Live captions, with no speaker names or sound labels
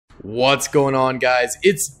What's going on, guys?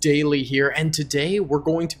 It's Daily here, and today we're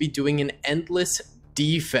going to be doing an endless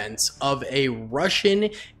defense of a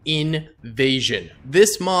Russian invasion.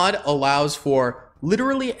 This mod allows for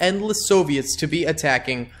literally endless Soviets to be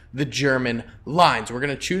attacking the German lines. We're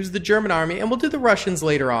going to choose the German army, and we'll do the Russians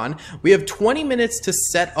later on. We have 20 minutes to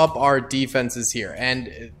set up our defenses here,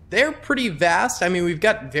 and they're pretty vast. I mean, we've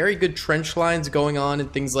got very good trench lines going on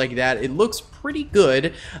and things like that. It looks pretty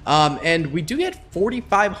good, and we do get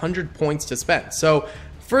 4,500 points to spend. So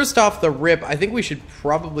first off the rip, I think we should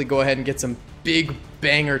probably go ahead and get some big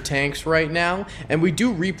banger tanks right now, and we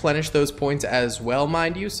do replenish those points as well,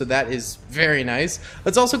 mind you, so that is very nice.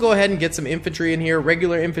 Let's also go ahead and get some infantry in here.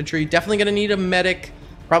 Regular infantry, definitely gonna need a medic,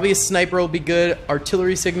 probably a sniper will be good,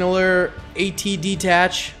 artillery signaler, AT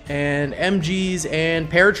detach, and MGs and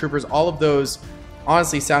paratroopers. All of those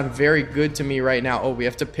honestly sound very good to me right now. Oh, we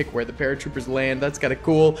have to pick where the paratroopers land. That's kind of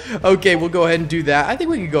cool. Okay, we'll go ahead and do that. I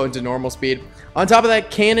think we could go into normal speed. On top of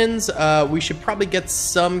that, cannons. We should probably get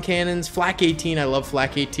some cannons. Flak 18. I love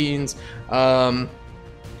Flak 18s.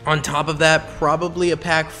 On top of that, probably a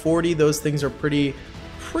Pack 40. Those things are pretty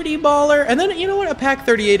baller. And then, you know what, a Pack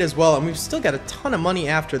 38 as well. And we've still got a ton of money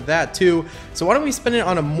after that too. So why don't we spend it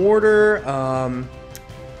on a mortar?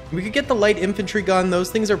 We could get the light infantry gun.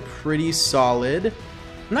 Those things are pretty solid.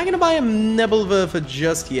 I'm not going to buy a Nebelwerfer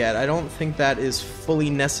just yet. I don't think that is fully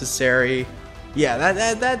necessary. Yeah,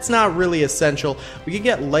 that's not really essential. We could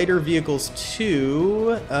get lighter vehicles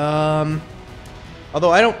too.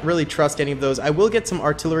 Although I don't really trust any of those. I will get some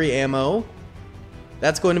artillery ammo.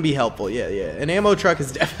 That's going to be helpful. Yeah. An ammo truck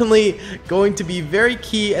is definitely going to be very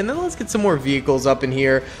key. And then let's get some more vehicles up in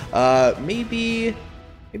here. Maybe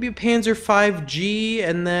a Panzer 5G,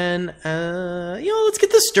 and then, let's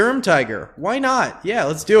get the Sturm Tiger. Why not? Yeah,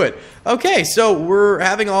 let's do it. Okay, so we're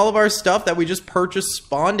having all of our stuff that we just purchased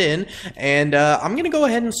spawned in, and I'm going to go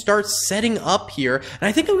ahead and start setting up here, and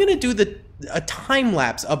I think I'm going to do a time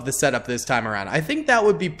lapse of the setup this time around. I think that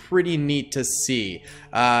would be pretty neat to see.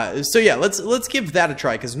 So yeah, let's give that a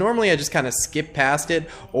try, because normally I just kind of skip past it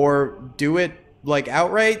or do it like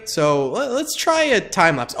outright. So let's try a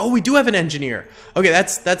time lapse. Oh, we do have an engineer. Okay,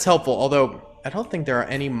 that's helpful. Although I don't think there are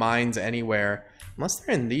any mines anywhere unless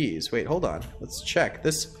they're in these. Wait, hold on. Let's check.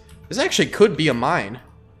 This actually could be a mine.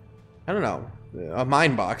 I don't know. A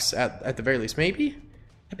mine box at the very least. Maybe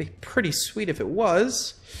that'd be pretty sweet if it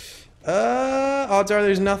was. Odds are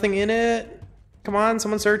there's nothing in it. Come on,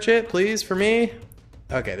 someone search it, please, for me.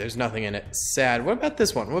 Okay, there's nothing in it. Sad. What about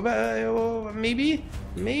this one? What about maybe?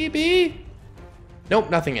 Nope,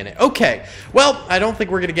 nothing in it. Okay, well, I don't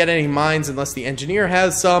think we're gonna get any mines unless the engineer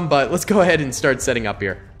has some, but let's go ahead and start setting up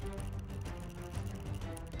here.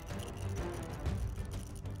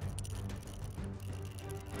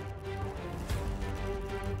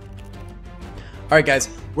 Alright guys,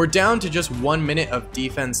 we're down to just 1 minute of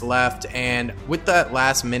defense left, and with that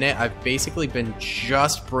last minute, I've basically been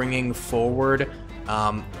just bringing forward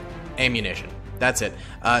ammunition. That's it.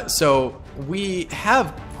 So we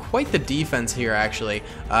have quite the defense here, actually.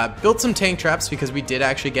 Built some tank traps because we did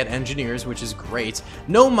actually get engineers, which is great.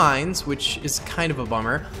 No mines, which is kind of a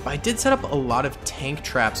bummer, but I did set up a lot of tank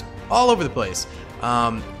traps all over the place,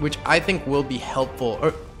 which I think will be helpful.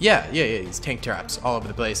 Or, yeah, these tank traps all over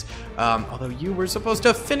the place. Although you were supposed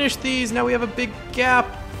to finish these, now we have a big gap.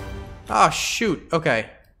 Oh, shoot. Okay,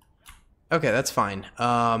 that's fine.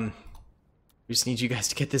 We just need you guys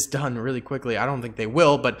to get this done really quickly. I don't think they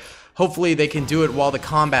will, but hopefully they can do it while the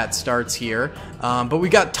combat starts here. But we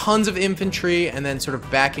got tons of infantry, and then sort of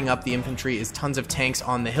backing up the infantry is tons of tanks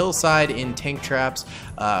on the hillside in tank traps,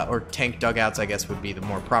 or tank dugouts, I guess would be the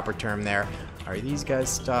more proper term there. Are these guys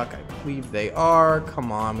stuck? I believe they are. Come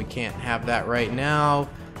on, we can't have that right now.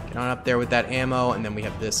 Get on up there with that ammo, and then we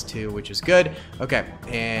have this too, which is good. Okay,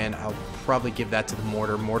 and I'll probably give that to the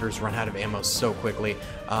mortar. Mortars run out of ammo so quickly.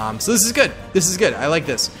 So this is good. This is good. I like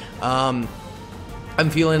this. I'm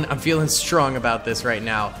feeling strong about this right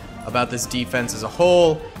now, about this defense as a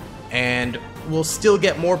whole, and we'll still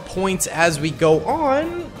get more points as we go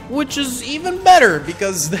on, which is even better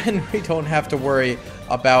because then we don't have to worry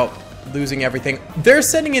about losing everything. They're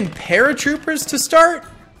sending in paratroopers to start?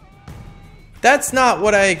 That's not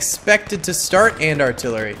what I expected to start, and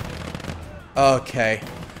artillery. Okay.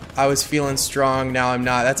 I was feeling strong, now I'm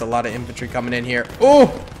not. That's a lot of infantry coming in here.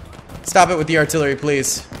 Oh! Stop it with the artillery,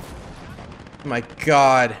 please. My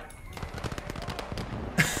God.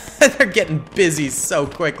 They're getting busy so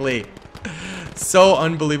quickly. So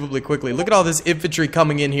unbelievably quickly. Look at all this infantry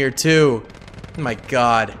coming in here, too. My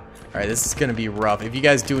God. Alright, this is gonna be rough. If you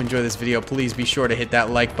guys do enjoy this video, please be sure to hit that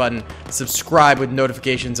like button, subscribe with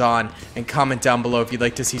notifications on, and comment down below if you'd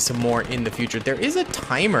like to see some more in the future. There is a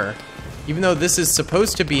timer, even though this is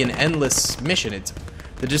supposed to be an endless mission.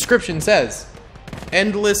 The description says,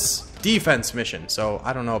 endless defense mission. So,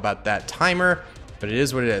 I don't know about that timer, but it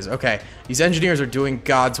is what it is. Okay, these engineers are doing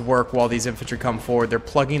God's work while these infantry come forward. They're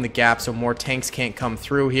plugging the gap so more tanks can't come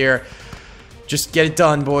through here. Just get it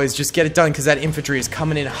done, boys. Just get it done, because that infantry is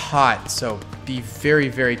coming in hot. So be very,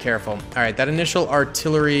 very careful. All right, that initial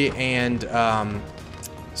artillery and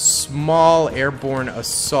small airborne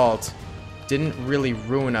assault didn't really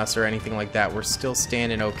ruin us or anything like that. We're still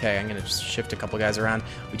standing okay. I'm going to just shift a couple guys around.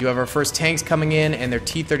 We do have our first tanks coming in, and they're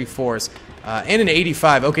T-34s. And an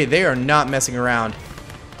 85. Okay, they are not messing around.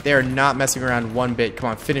 They are not messing around one bit. Come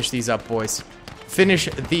on, finish these up, boys. Finish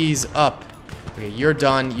these up. Okay, you're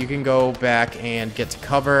done. You can go back and get to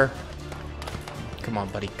cover. Come on,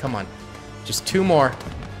 buddy. Come on. Just two more.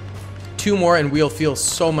 Two more, and we'll feel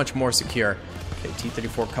so much more secure. Okay,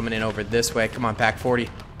 T-34 coming in over this way. Come on, Pack 40.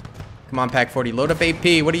 Come on, Pack 40. Load up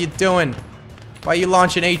AP. What are you doing? Why are you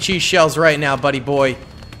launching HE shells right now, buddy boy?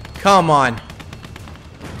 Come on.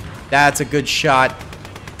 That's a good shot.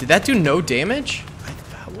 Did that do no damage? I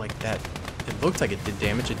felt like that. It looked like it did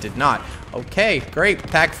damage. It did not. Okay, great.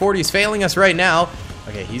 Pack 40 is failing us right now.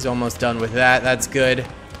 Okay, he's almost done with that. That's good.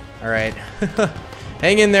 All right.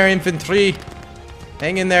 Hang in there, infantry.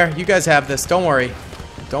 Hang in there. You guys have this. Don't worry.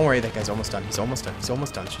 Don't worry. That guy's almost done. He's almost done. He's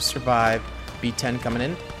almost done. Just survive. B10 coming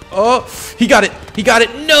in. Oh, he got it. He got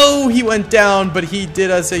it. No, he went down, but he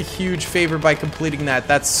did us a huge favor by completing that.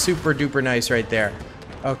 That's super duper nice right there.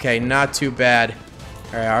 Okay, not too bad.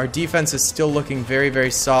 All right, our defense is still looking very,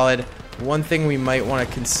 very solid. One thing we might want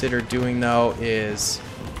to consider doing, though, is...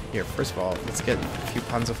 Here, first of all, let's get a few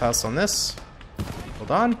Panzerfaust on this.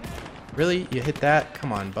 Hold on. Really? You hit that?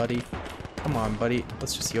 Come on, buddy. Come on, buddy.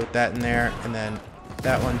 Let's just yoke that in there, and then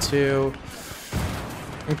that one, too.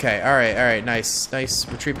 Okay, all right, nice. Nice.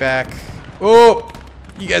 Retreat back. Oh!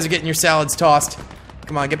 You guys are getting your salads tossed.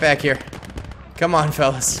 Come on, get back here. Come on,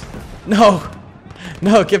 fellas. No!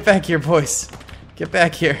 No, get back here, boys. Get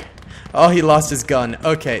back here. Oh, he lost his gun.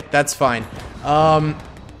 Okay, that's fine.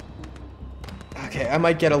 Okay, I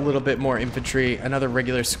might get a little bit more infantry. Another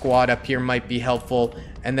regular squad up here might be helpful.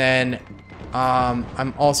 And then,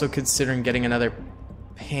 I'm also considering getting another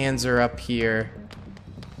Panzer up here.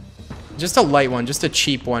 Just a light one, just a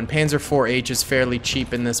cheap one. Panzer 4H is fairly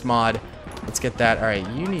cheap in this mod. Let's get that. All right,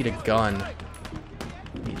 you need a gun.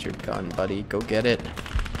 You need your gun, buddy. Go get it.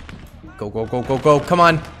 Go, go, go, go, go. Come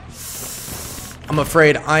on. I'm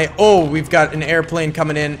afraid oh, we've got an airplane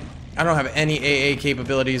coming in. I don't have any AA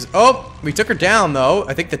capabilities. Oh, we took her down, though.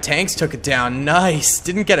 I think the tanks took it down. Nice.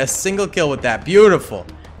 Didn't get a single kill with that. Beautiful.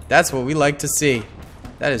 That's what we like to see.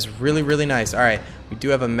 That is really, really nice. All right. We do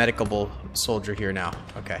have a medicable soldier here now.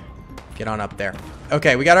 Okay. Get on up there.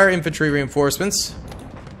 Okay, we got our infantry reinforcements.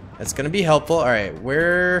 That's going to be helpful. All right.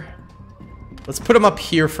 Let's put them up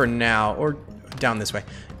here for now. Or down this way.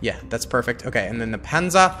 Yeah, that's perfect. Okay, and then the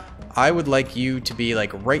Panzer, I would like you to be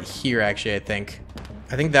like right here, actually, I think.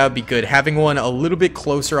 I think that would be good. Having one a little bit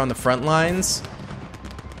closer on the front lines,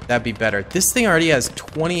 that'd be better. This thing already has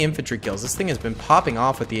 20 infantry kills. This thing has been popping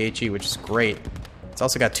off with the HE, which is great. It's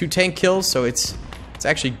also got 2 tank kills, so it's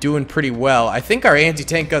actually doing pretty well. I think our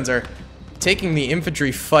anti-tank guns are taking the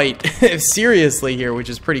infantry fight seriously here, which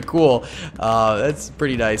is pretty cool. That's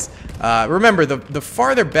pretty nice. Remember, the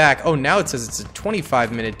farther back... Oh, now it says it's a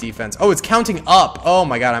 25-minute defense. Oh, it's counting up. Oh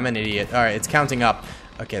my god, I'm an idiot. All right, it's counting up.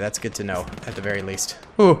 Okay, that's good to know, at the very least.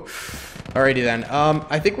 Whew. Alrighty then.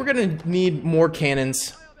 I think we're gonna need more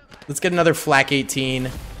cannons. Let's get another Flak 18.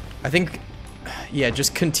 I think... Yeah,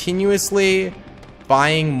 just continuously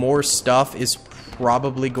buying more stuff is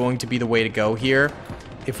probably going to be the way to go here.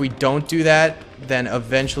 If we don't do that, then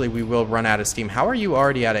eventually we will run out of steam. How are you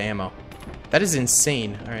already out of ammo? That is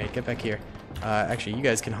insane. All right, get back here. Actually, you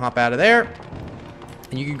guys can hop out of there.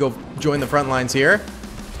 And you can go join the front lines here.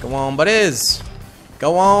 Go on, buddies.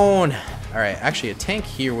 Go on. All right, actually, a tank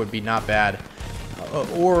here would be not bad.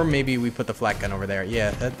 Or maybe we put the flak gun over there.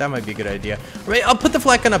 Yeah, that might be a good idea. Right, I'll put the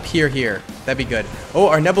flak gun up here. That'd be good. Oh,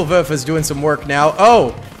 our Nebelwerfer is doing some work now.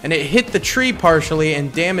 Oh, and it hit the tree partially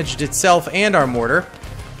and damaged itself and our mortar.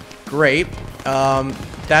 Great.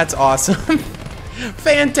 That's awesome.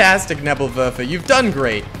 Fantastic, Nebelwerfer. You've done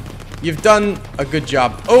great. You've done a good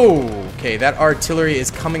job. Oh, okay. That artillery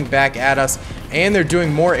is coming back at us, and they're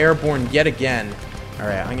doing more airborne yet again. All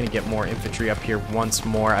right, I'm going to get more infantry up here once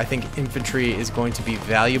more. I think infantry is going to be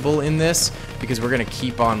valuable in this because we're going to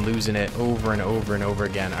keep on losing it over and over and over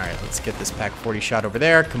again. All right, let's get this Pack 40 shot over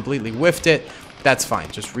there. Completely whiffed it. That's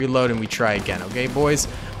fine. Just reload and we try again. Okay, boys?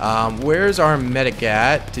 Where's our medic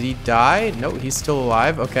at? Did he die? No, he's still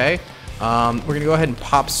alive. Okay. We're going to go ahead and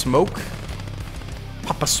pop smoke.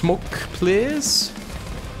 Pop a smoke, please.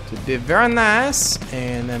 It'd be very nice.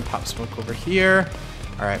 And then pop smoke over here.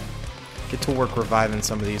 Alright. Get to work reviving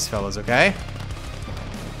some of these fellas, okay?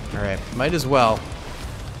 Alright. Might as well.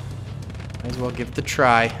 Might as well give it a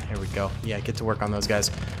try. There we go. Yeah, get to work on those guys.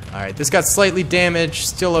 Alright, this got slightly damaged.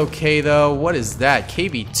 Still okay, though. What is that?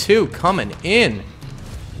 KB2 coming in.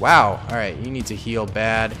 Wow. Alright, you need to heal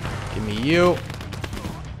bad. Give me you.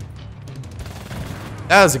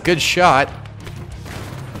 That was a good shot.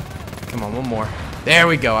 Come on, one more. There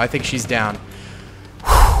we go. I think she's down.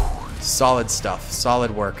 Whew. Solid stuff.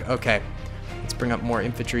 Solid work. Okay. Let's bring up more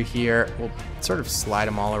infantry here. We'll sort of slide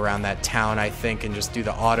them all around that town, I think, and just do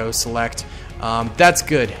the auto select. That's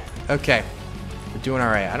good. Okay. We're doing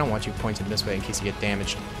alright. I don't want you pointed this way in case you get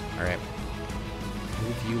damaged. Alright.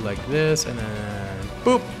 Move you like this, and then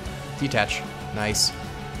boop. Detach. Nice.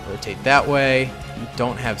 Rotate that way. You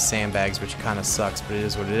don't have sandbags, which kind of sucks, but it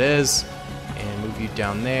is what it is. And move you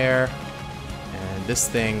down there. And this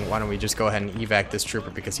thing, why don't we just go ahead and evac this trooper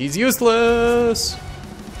because he's useless.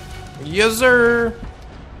 Yes, sir.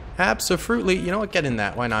 Absolutely. You know what? Get in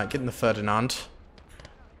that. Why not? Get in the Ferdinand.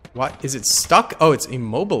 What? Is it stuck? Oh, it's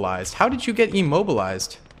immobilized. How did you get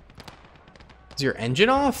immobilized? Is your engine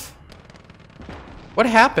off? What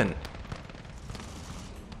happened?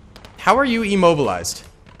 How are you immobilized?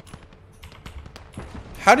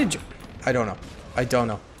 How did you... I don't know. I don't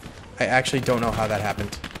know. I actually don't know how that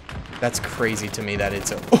happened. That's crazy to me that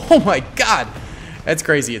it's a... Oh my god! That's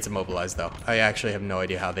crazy it's immobilized, though. I actually have no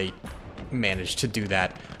idea how they managed to do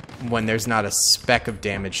that when there's not a speck of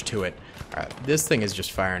damage to it. Alright, this thing is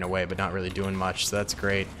just firing away, but not really doing much, so that's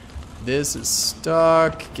great. This is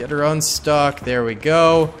stuck. Get her unstuck. There we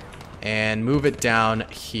go. And move it down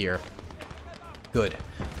here. Good.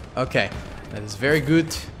 Okay, that is very good.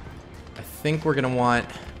 I think we're going to want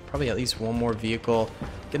probably at least one more vehicle.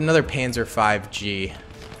 Get another Panzer 5G.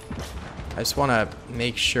 I just want to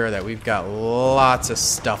make sure that we've got lots of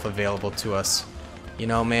stuff available to us. You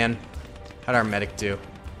know, man. How'd our medic do?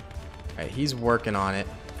 Alright, he's working on it.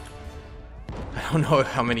 I don't know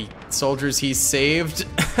how many soldiers he's saved,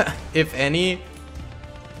 if any.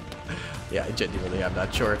 Yeah, genuinely, I'm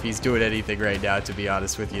not sure if he's doing anything right now, to be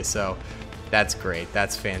honest with you, so that's great.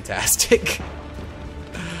 That's fantastic.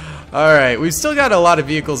 Alright, we've still got a lot of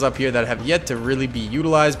vehicles up here that have yet to really be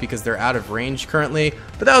utilized because they're out of range currently,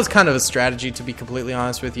 but that was kind of a strategy, to be completely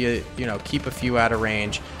honest with you. You know, keep a few out of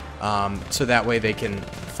range, so that way they can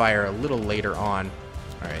fire a little later on.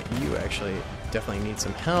 Alright, you actually definitely need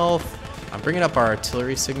some health. I'm bringing up our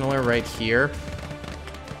artillery signaler right here.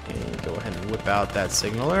 And go ahead and whip out that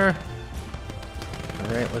signaler.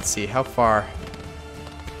 Alright, let's see, how far?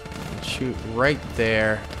 Shoot right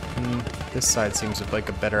there. This side seems like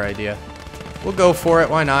a better idea. We'll go for it,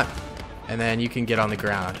 why not? And then you can get on the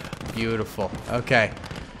ground. Beautiful. Okay.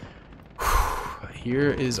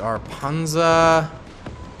 Here is our Panzer.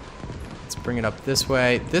 Let's bring it up this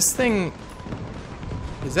way. This thing...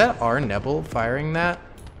 Is that our Nebel firing that?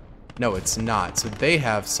 No, it's not. So they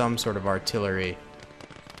have some sort of artillery.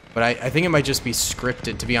 But I think it might just be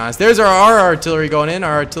scripted, to be honest. There's our artillery going in.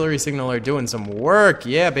 Our artillery signaler doing some work.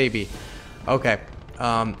 Yeah, baby. Okay.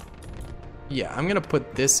 Yeah, I'm going to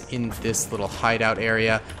put this in this little hideout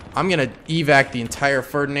area. I'm going to evac the entire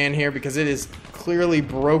Ferdinand here because it is clearly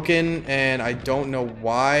broken and I don't know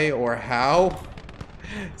why or how.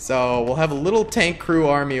 So we'll have a little tank crew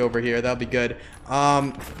army over here. That'll be good.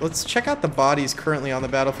 Let's check out the bodies currently on the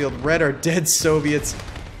battlefield. Red are dead Soviets.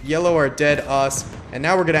 Yellow are dead us. And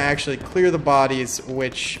now we're going to actually clear the bodies,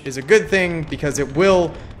 which is a good thing because it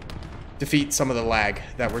will defeat some of the lag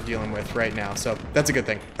that we're dealing with right now. So that's a good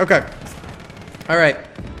thing. Okay. Alright.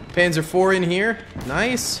 Panzer 4 in here.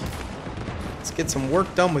 Nice. Let's get some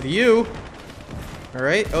work done with you.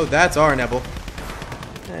 Alright. Oh, that's our Nebel.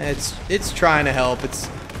 It's trying to help. It's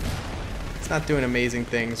not doing amazing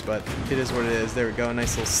things, but it is what it is. There we go.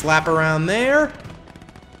 Nice little slap around there.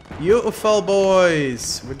 Beautiful,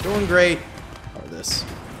 boys. We're doing great. Oh, this.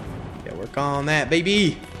 Yeah, work on that,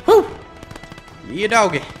 baby. Woo! Yeah,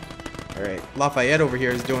 doggy. Alright, Lafayette over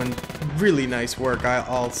here is doing really nice work.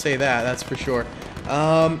 I'll say that. That's for sure.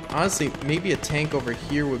 Honestly, maybe a tank over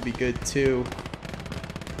here would be good, too.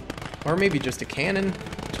 Or maybe just a cannon.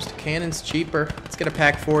 Just a cannon's cheaper. Let's get a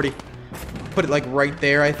Pack 40. Put it, like, right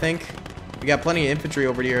there, I think. We got plenty of infantry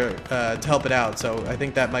over here to help it out, so I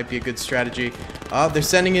think that might be a good strategy. They're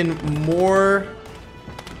sending in more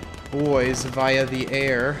boys via the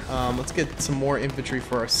air. Let's get some more infantry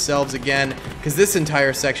for ourselves again, because this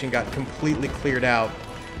entire section got completely cleared out.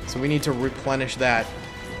 So we need to replenish that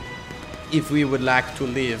if we would like to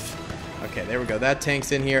live. Okay, there we go. That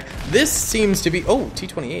tank's in here. This seems to be... Oh,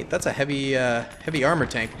 T-28. That's a heavy, heavy armor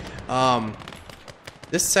tank.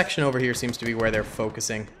 This section over here seems to be where they're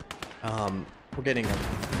focusing. We're getting a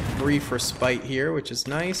brief respite here, which is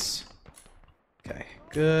nice. Okay,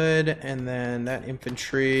 good. And then that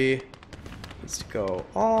infantry needs to go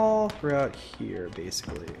all throughout here,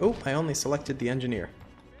 basically. Oh, I only selected the engineer.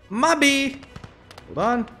 Mobby! Hold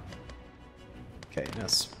on. Okay, now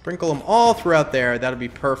sprinkle them all throughout there. That'll be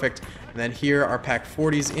perfect. And then here, our Pack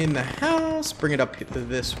 40's in the house. Bring it up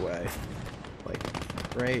this way. Like,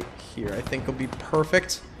 right here. I think will be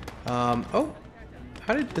perfect. Oh,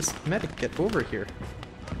 how did this medic get over here?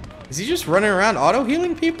 Is he just running around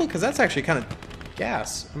auto-healing people? Because that's actually kind of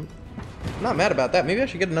gas. I'm not mad about that. Maybe I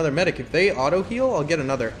should get another medic. If they auto-heal, I'll get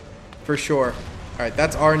another. For sure. Alright,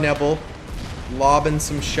 that's our Nebel. Lobbing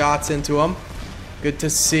some shots into him. Good to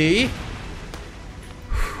see.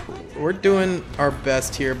 We're doing our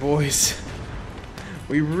best here, boys.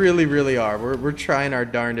 We really, really are. We're trying our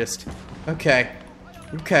darndest. Okay.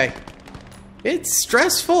 Okay. It's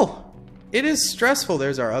stressful. It is stressful.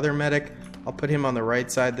 There's our other medic. I'll put him on the right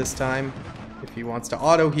side this time. If he wants to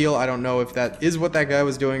auto-heal, I don't know if that is what that guy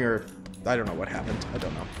was doing, or I don't know what happened. I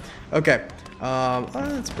don't know. Okay.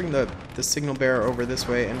 Let's bring the signal bearer over this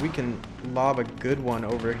way, and we can lob a good one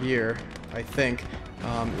over here, I think.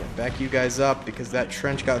 Yeah, back you guys up, because that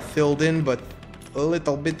trench got filled in, but a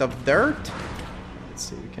little bit of dirt. Let's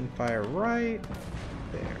see, we can fire right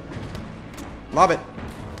there. Lob it.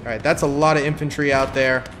 Alright, that's a lot of infantry out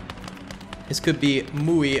there. This could be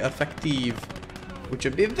muy effective, which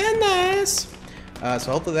would be very nice.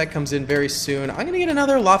 So hopefully that comes in very soon. I'm going to get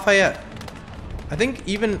another Lafayette. I think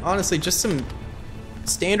even, honestly, just some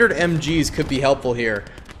standard MGs could be helpful here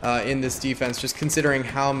in this defense, just considering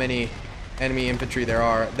how many enemy infantry there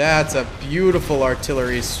are. That's a beautiful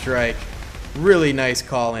artillery strike. Really nice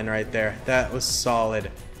call in right there. That was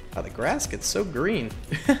solid. Oh, the grass gets so green.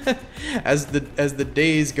 as the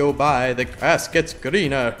days go by, the grass gets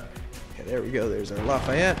greener. Okay, there we go. There's our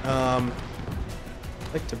Lafayette. I'd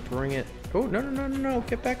like to bring it. Oh, no.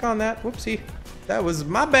 Get back on that. Whoopsie. That was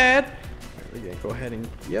my bad. Right, we're gonna go ahead and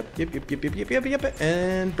yep,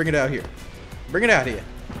 and bring it out here. Bring it out here.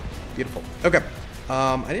 Beautiful. Okay.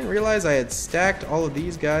 I didn't realize I had stacked all of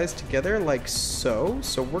these guys together like so.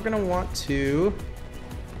 So we're gonna want to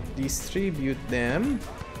distribute them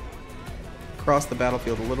across the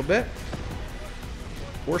battlefield a little bit.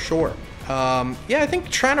 For sure. Yeah, I think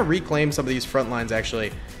trying to reclaim some of these front lines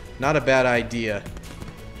actually not a bad idea.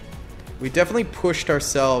 We definitely pushed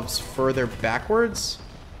ourselves further backwards.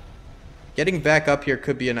 Getting back up here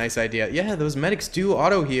could be a nice idea. Yeah, those medics do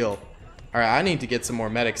auto heal. Alright, I need to get some more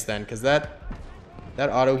medics then, because that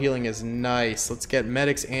auto healing is nice. Let's get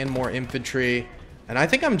medics and more infantry. And I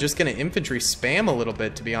think I'm just going to infantry spam a little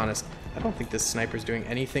bit, to be honest. I don't think this sniper's doing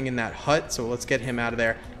anything in that hut, so let's get him out of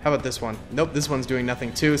there. How about this one? Nope, this one's doing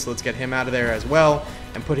nothing too, so let's get him out of there as well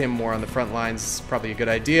and put him more on the front lines. It's probably a good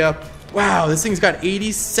idea. Wow, this thing's got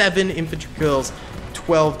 87 infantry kills,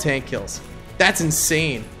 12 tank kills. That's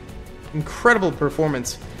insane. Incredible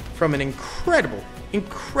performance from an incredible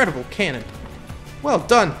cannon. Well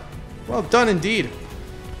done. Well done indeed.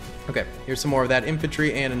 Okay, here's some more of that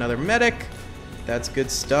infantry and another medic. That's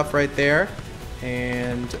good stuff right there.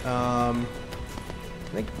 And I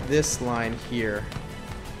think this line here.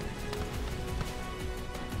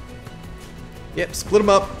 Yep, split them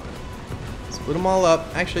up. Split them all up.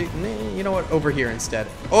 Actually, you know what? Over here instead.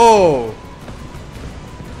 Oh!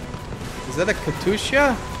 Is that a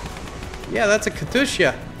Katusha? Yeah, that's a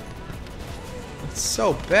Katusha. It's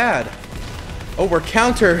so bad. Oh, we're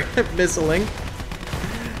counter-missiling.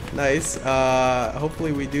 Nice.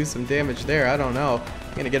 Hopefully we do some damage there. I don't know.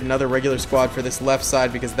 I'm going to get another regular squad for this left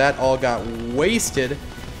side because that all got wasted.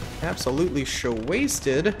 Absolutely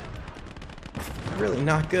wasted. Really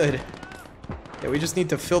not good. Yeah, we just need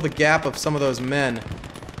to fill the gap of some of those men.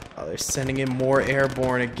 Oh, they're sending in more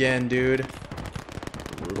airborne again, dude.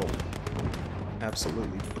 Brutal.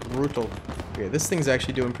 Absolutely brutal. Okay, this thing's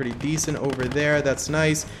actually doing pretty decent over there. That's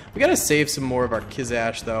nice. We got to save some more of our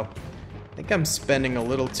Kizash, though. I think I'm spending a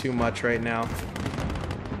little too much right now.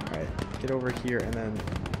 Alright, get over here and then...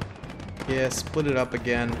 yeah, split it up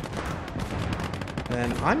again.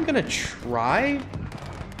 And I'm gonna try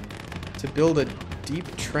to build a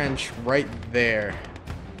deep trench right there.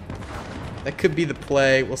 That could be the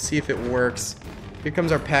play. We'll see if it works. Here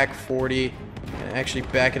comes our Pack 40. And actually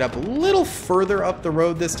back it up a little further up the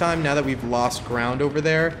road this time now that we've lost ground over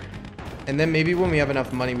there. And then maybe when we have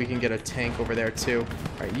enough money, we can get a tank over there too.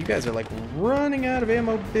 Alright, you guys are like running out of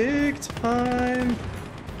ammo big time.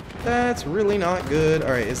 That's really not good.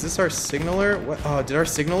 Alright, is this our signaler? What? Oh, did our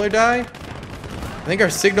signaler die? I think our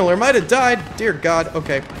signaler might have died. Dear God.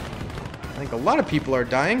 Okay. I think a lot of people are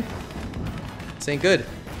dying. This ain't good.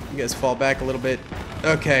 You guys fall back a little bit.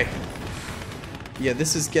 Okay. Yeah,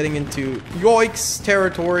 this is getting into yoinks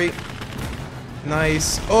territory.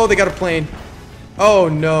 Nice. Oh, they got a plane. Oh,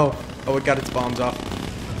 no. Oh, it got its bombs off.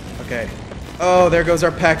 Okay. Oh, there goes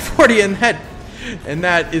our Pack 40, and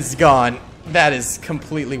that is gone. That is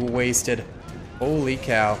completely wasted. Holy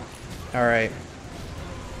cow. Alright.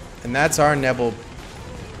 And that's our Nebel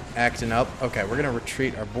acting up. Okay, we're gonna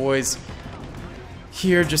retreat our boys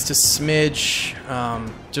here just a smidge.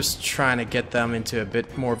 Just trying to get them into a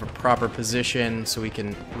bit more of a proper position so we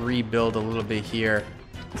can rebuild a little bit here.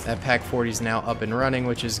 That Pack 40 is now up and running,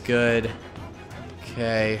 which is good.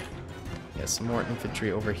 Okay. Yeah, some more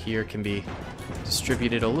infantry over here can be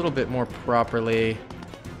distributed a little bit more properly.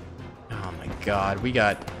 Oh my God, we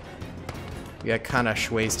got kind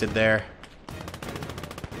of wasted there.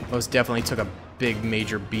 Most definitely took a big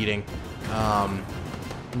major beating.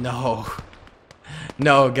 No.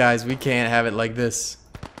 No, guys, we can't have it like this.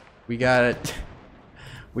 We gotta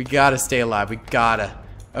stay alive. We gotta.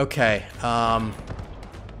 Okay. At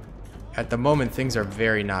the moment, things are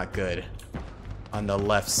very not good. On the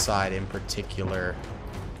left side in particular.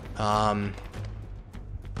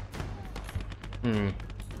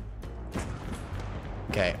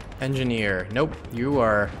 Okay, engineer. Nope, you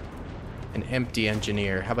are an empty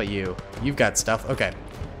engineer. How about you? You've got stuff. Okay,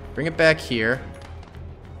 bring it back here.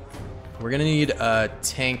 We're gonna need a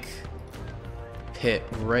tank pit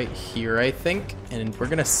right here, I think. And we're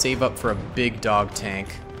gonna save up for a big dog tank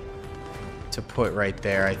to put right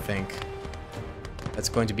there, I think. That's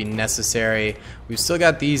going to be necessary. We've still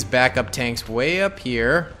got these backup tanks way up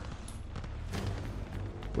here,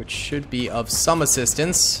 which should be of some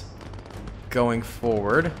assistance going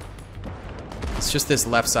forward. It's just this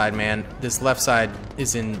left side, man. This left side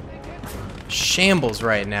is in shambles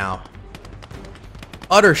right now.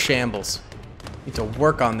 Utter shambles. Need to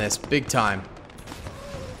work on this big time.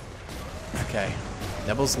 Okay.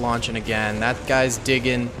 Nebel's launching again. That guy's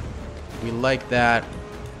digging. We like that.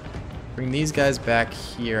 Bring these guys back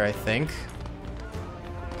here, I think.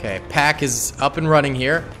 Okay, Pack is up and running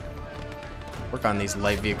here. Work on these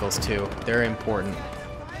light vehicles too. They're important.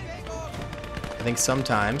 I think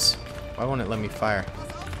sometimes... Why won't it let me fire?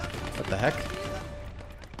 What the heck?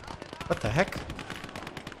 What the heck?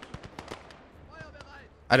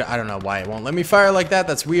 I don't know why it won't let me fire like that.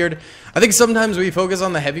 That's weird. I think sometimes we focus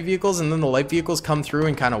on the heavy vehicles and then the light vehicles come through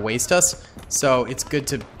and kind of waste us. So it's good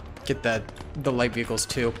to get the light vehicles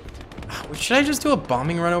too. Should I just do a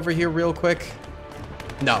bombing run over here real quick?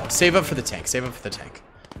 No, save up for the tank. Save up for the tank.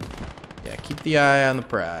 Yeah, keep the eye on the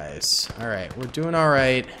prize. Alright, we're doing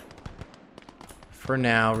alright. For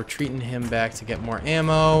now, retreating him back to get more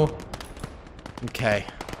ammo. Okay,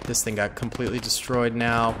 this thing got completely destroyed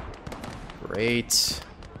now. Great.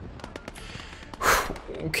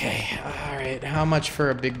 Okay, alright, how much for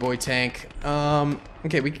a big boy tank?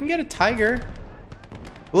 Okay, we can get a Tiger.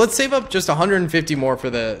 Well, let's save up just 150 more for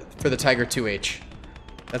the Tiger 2H.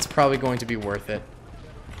 That's probably going to be worth it.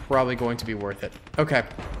 Probably going to be worth it. Okay.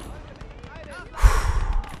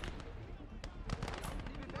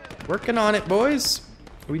 Working on it, boys.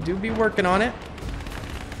 We do be working on it.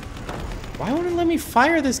 Why won't it let me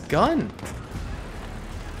fire this gun?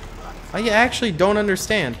 I actually don't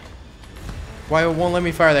understand why it won't let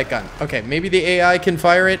me fire that gun. Okay, maybe the AI can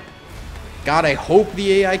fire it. God, I hope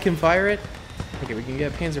the AI can fire it. Okay, we can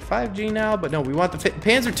get Panzer 5G now, but no, we want the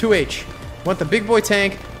Panzer 2H. We want the big boy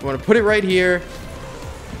tank. We want to put it right here.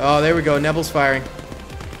 Oh, there we go. Nebel's firing.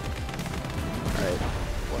 Alright.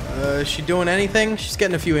 Is she doing anything? She's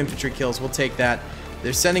getting a few infantry kills. We'll take that.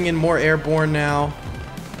 They're sending in more airborne now.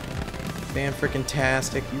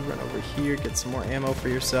 Fan-frickin-tastic. You run over here, get some more ammo for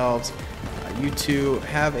yourselves. You two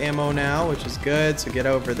have ammo now, which is good. So get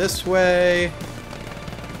over this way.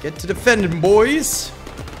 Get to defending, boys.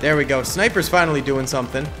 There we go. Sniper's finally doing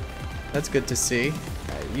something. That's good to see.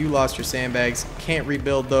 Right, you lost your sandbags. Can't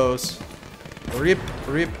rebuild those. Rip,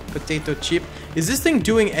 potato chip. Is this thing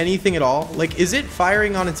doing anything at all? Like, is it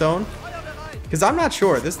firing on its own? Because I'm not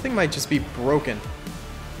sure. This thing might just be broken.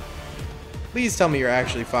 Please tell me you're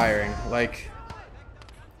actually firing. Like,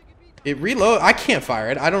 it reload. I can't fire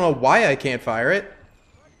it. I don't know why I can't fire it.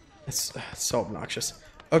 It's so obnoxious.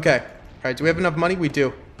 Okay. All right. Do we have enough money? We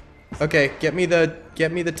do. Okay. Get me the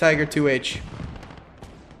Tiger 2H.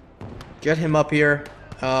 Get him up here.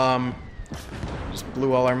 Just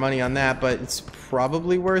blew all our money on that, but it's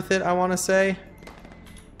probably worth it, I want to say.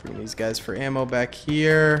 Bring these guys for ammo back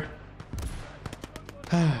here.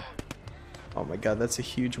 Oh my god, that's a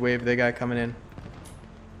huge wave they got coming in.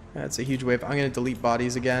 That's a huge wave. I'm going to delete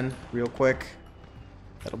bodies again real quick.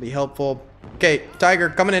 That'll be helpful. Okay, Tiger,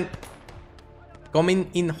 coming in.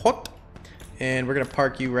 Coming in hot. And we're going to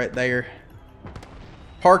park you right there.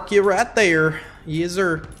 Park you right there. Yes,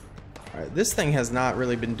 sir. Alright, this thing has not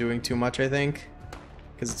really been doing too much, I think.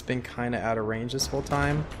 Because it's been kind of out of range this whole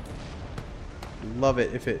time. Love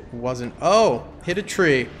it if it wasn't. Oh, hit a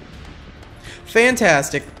tree.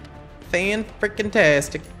 Fantastic.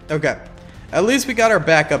 Fan-freaking-tastic. Okay. At least we got our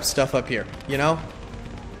backup stuff up here, you know?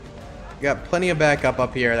 We got plenty of backup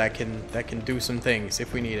up here that can do some things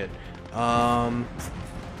if we need it.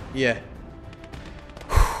 Yeah.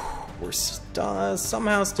 We're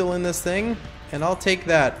somehow still in this thing, and I'll take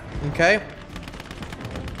that, okay?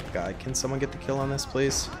 God, can someone get the kill on this,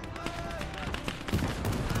 please?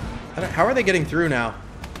 How are they getting through now?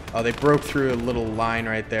 Oh, they broke through a little line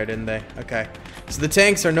right there, didn't they? Okay. So the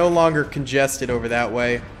tanks are no longer congested over that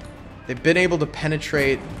way. They've been able to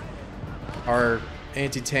penetrate our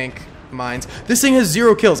anti-tank mines. This thing has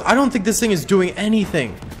 0 kills. I don't think this thing is doing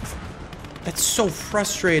anything. That's so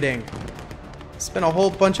frustrating. Spent a whole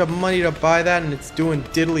bunch of money to buy that, and it's doing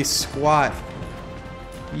diddly squat.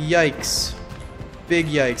 Yikes. Big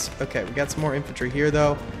yikes. Okay, we got some more infantry here,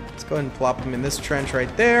 though. Let's go ahead and plop them in this trench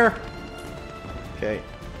right there. Okay.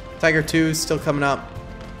 Tiger 2 is still coming up.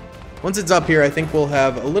 Once it's up here, I think we'll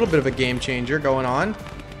have a little bit of a game changer going on.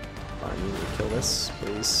 I need to kill this,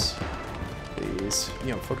 please. Please.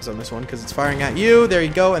 You know, focus on this one because it's firing at you. There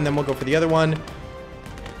you go. And then we'll go for the other one.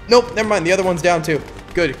 Nope, never mind. The other one's down too.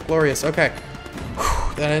 Good. Glorious. Okay.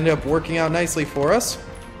 Whew, that ended up working out nicely for us.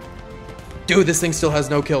 Dude, this thing still has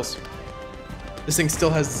no kills. This thing still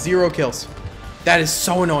has 0 kills. That is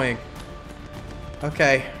so annoying.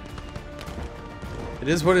 Okay. It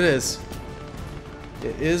is what it is.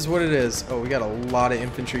 It is what it is. Oh, we got a lot of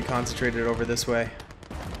infantry concentrated over this way.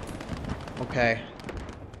 Okay.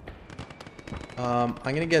 I'm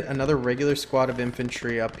gonna get another regular squad of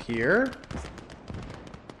infantry up here.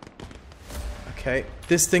 Okay.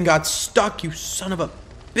 This thing got stuck, you son of a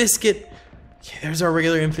biscuit. Okay, there's our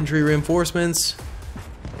regular infantry reinforcements.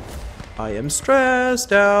 I am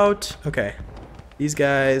stressed out. Okay. These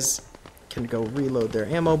guys can go reload their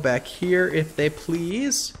ammo back here if they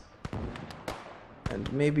please.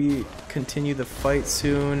 And maybe continue the fight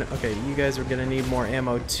soon. Okay, you guys are gonna need more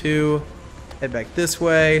ammo too. Head back this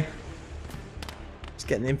way. Just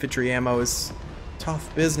getting infantry ammo is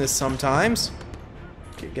tough business sometimes.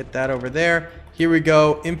 Okay, get that over there. Here we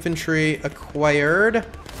go. Infantry acquired.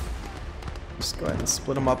 Just go ahead and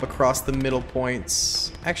split them up across the middle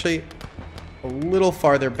points. Actually, a little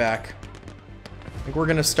farther back. I think we're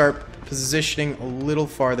gonna start positioning a little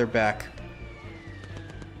farther back.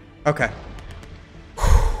 Okay.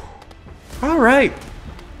 Alright.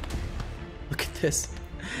 Look at this.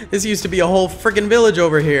 This used to be a whole freaking village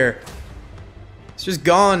over here. It's just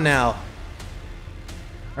gone now.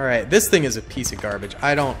 Alright, this thing is a piece of garbage.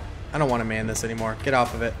 I don't want to man this anymore. Get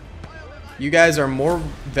off of it. You guys are more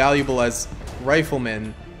valuable as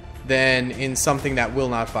riflemen than in something that will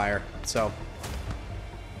not fire. So,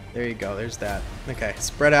 there you go. There's that. Okay,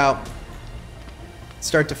 spread out.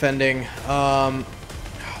 Start defending. Oh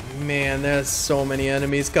man, there's so many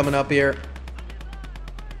enemies coming up here.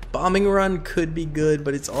 Bombing run could be good,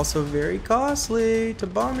 but it's also very costly to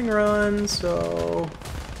bombing run, so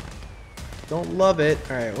don't love it.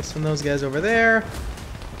 Alright, we'll send those guys over there.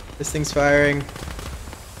 This thing's firing.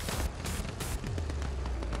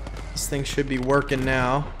 This thing should be working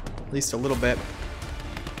now, at least a little bit.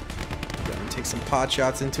 Go ahead and take some pot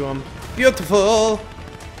shots into them. Beautiful!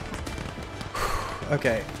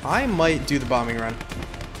 Okay, I might do the bombing run.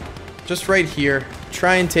 Just right here.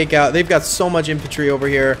 Try and take out. They've got so much infantry over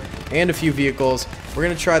here and a few vehicles. We're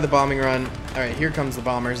going to try the bombing run. Alright, here comes the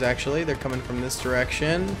bombers actually. They're coming from this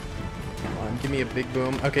direction. Come on, give me a big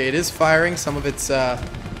boom. Okay, it is firing some of its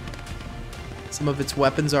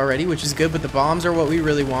weapons already, which is good, but the bombs are what we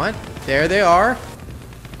really want. There they are.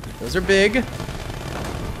 Those are big.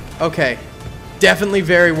 Okay. Definitely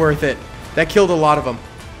very worth it. That killed a lot of them.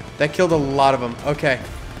 That killed a lot of them. Okay.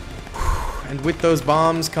 And with those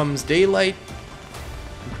bombs comes daylight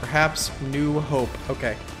and perhaps new hope.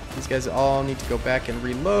 Okay. These guys all need to go back and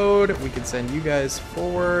reload. We can send you guys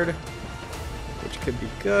forward, which could be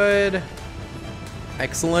good.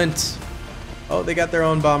 Excellent. Oh, they got their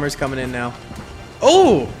own bombers coming in now.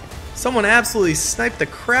 Oh! Someone absolutely sniped the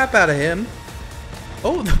crap out of him.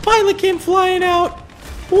 Oh, the pilot came flying out.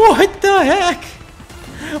 What the heck?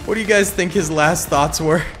 What do you guys think his last thoughts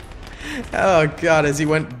were? Oh god, as he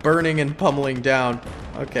went burning and pummeling down.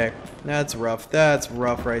 Okay, that's rough. That's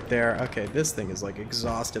rough right there. Okay, this thing is like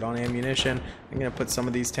exhausted on ammunition. I'm gonna put some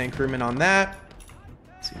of these tank crewmen on that.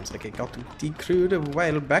 Seems like I got decrewed a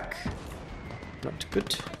while back. Not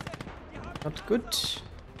good. Not good.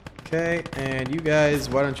 Okay, and you guys,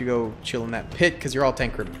 why don't you go chill in that pit, because you're all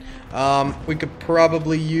tank crewmen. We could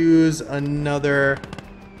probably use another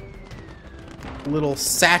little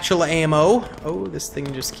satchel ammo. Oh, this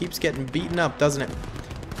thing just keeps getting beaten up, doesn't it?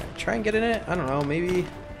 Try and get in it? I don't know, maybe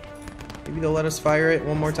they'll let us fire it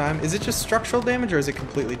one more time. Is it just structural damage, or is it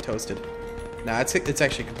completely toasted? Nah, it's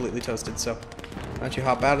actually completely toasted, so why don't you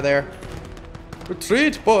hop out of there?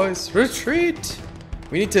 Retreat, boys! Retreat!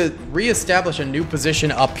 We need to re-establish a new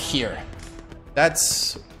position up here.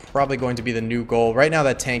 That's probably going to be the new goal. Right now,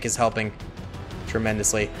 that tank is helping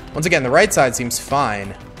tremendously. Once again, the right side seems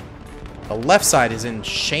fine. The left side is in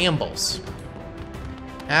shambles.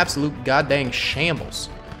 Absolute goddamn shambles.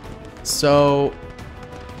 So,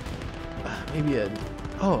 maybe a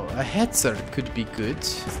Hetzer could be good.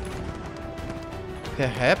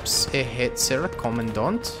 Perhaps a Hetzer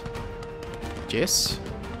Commandant. Yes.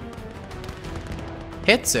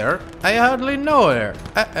 Hetzer? I hardly know her.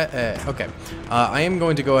 Okay. I am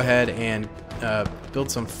going to go ahead and build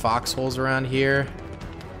some foxholes around here.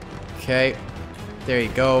 Okay. There you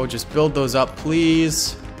go. Just build those up,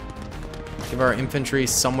 please. Give our infantry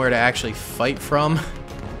somewhere to actually fight from.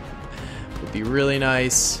 Would be really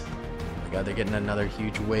nice. Oh my god, they're getting another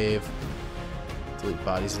huge wave. Delete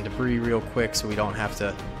bodies and debris real quick so we don't have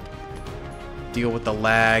to deal with the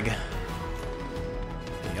lag.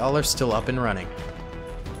 Y'all are still up and running.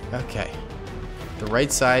 Okay. The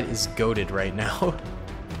right side is goated right now. Oh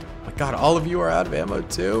my god, all of you are out of ammo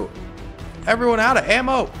too. Everyone out of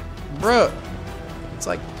ammo. Bruh. It's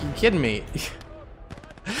like, you kidding me?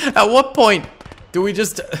 At what point do we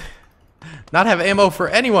just not have ammo for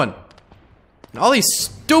anyone? And all these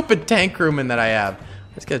stupid tank crewmen that I have.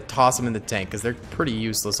 I'm just gonna toss them in the tank because they're pretty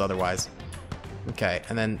useless otherwise. Okay,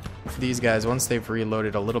 and then these guys, once they've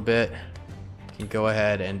reloaded a little bit, can go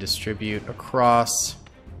ahead and distribute across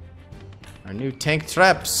our new tank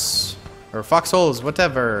traps. Or foxholes,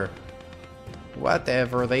 whatever.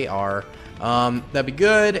 Whatever they are. That'd be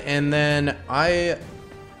good. And then I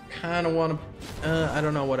kind of want to... I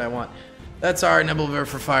don't know what I want. That's our Nibblever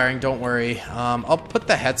for firing, don't worry. I'll put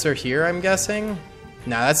the Hetzer here, I'm guessing.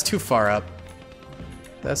 Nah, that's too far up.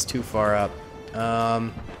 That's too far up.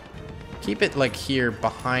 Keep it like here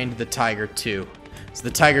behind the Tiger 2. So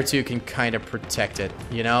the Tiger 2 can kind of protect it,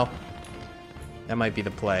 you know? That might be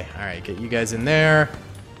the play. Alright, get you guys in there.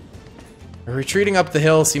 Retreating up the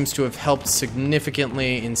hill seems to have helped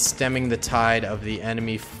significantly in stemming the tide of the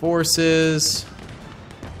enemy forces.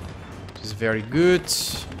 Which is very good.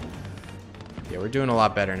 Yeah, we're doing a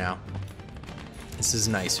lot better now. This is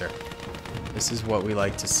nicer. This is what we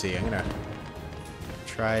like to see. I'm gonna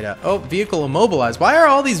try to... Oh, vehicle immobilized. Why are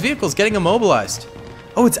all these vehicles getting immobilized?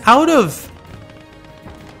 Oh, it's out of...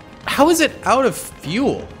 How is it out of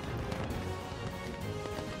fuel?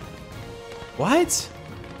 What?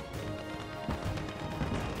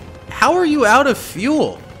 How are you out of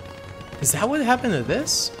fuel? Is that what happened to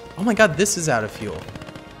this? Oh my god, this is out of fuel.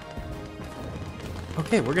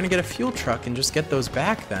 Okay, we're gonna get a fuel truck and just get those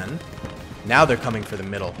back then. Now they're coming for the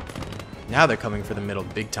middle. Now they're coming for the middle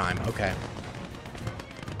big time. Okay.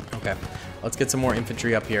 Okay. Let's get some more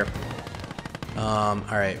infantry up here.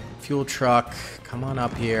 Alright. Fuel truck. Come on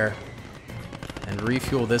up here. And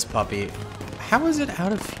refuel this puppy. How is it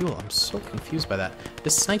out of fuel? I'm so confused by that.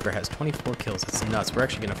 This sniper has 24 kills. It's nuts. We're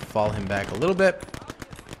actually going to fall him back a little bit.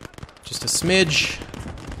 Just a smidge.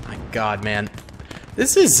 My god, man.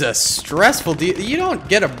 This is a stressful... You don't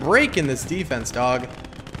get a break in this defense, dog.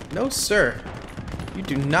 No, sir. You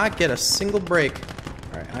do not get a single break.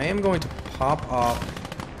 Alright, I am going to pop off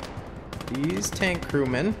these tank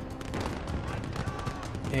crewmen.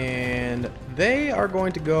 And they are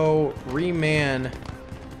going to go reman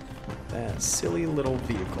that silly little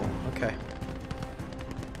vehicle. Okay.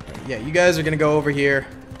 Yeah, you guys are gonna go over here,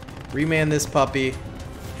 reman this puppy,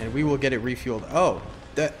 and we will get it refueled. Oh,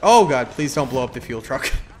 oh god! Please don't blow up the fuel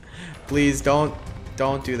truck. Please don't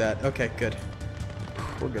do that. Okay, good.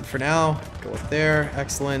 We're good for now. Go up there.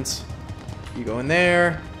 Excellent. You go in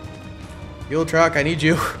there. Fuel truck, I need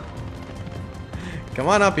you. Come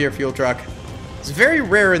on up here, fuel truck. It's very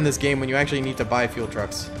rare in this game when you actually need to buy fuel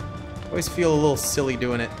trucks. I always feel a little silly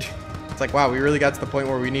doing it. It's like, wow, we really got to the point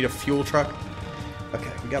where we need a fuel truck.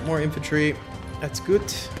 Okay, we got more infantry. That's good.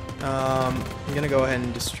 I'm gonna go ahead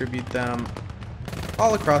and distribute them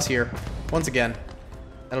all across here. Once again,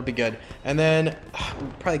 That'll be good. And then we're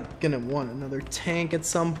probably gonna want another tank at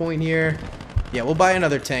some point here. Yeah, we'll buy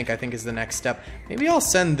another tank, I think is the next step. Maybe I'll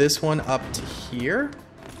send this one up to here.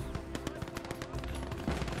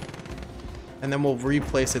 And then we'll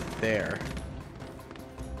replace it there.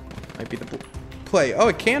 Might be the play. Oh,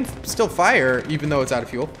 it can still fire even though it's out of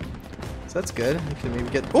fuel. So that's good. I can maybe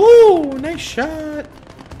get... Oh, nice shot.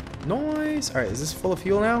 Nice. All right, is this full of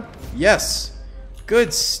fuel now? Yes.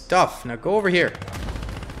 Good stuff. Now go over here.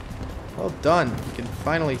 Well done. You can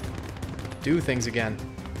finally do things again.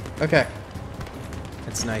 Okay.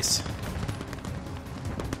 That's nice.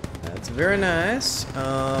 That's very nice.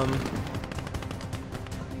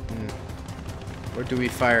 Where do we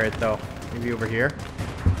fire it though? Maybe over here.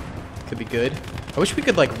 Could be good. I wish we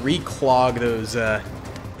could like reclog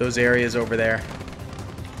those areas over there.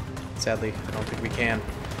 Sadly, I don't think we can.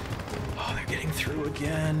 Oh, they're getting through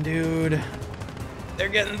again, dude. They're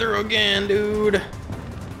getting through again, dude.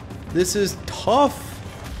 This is tough.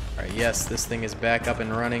 All right, yes, this thing is back up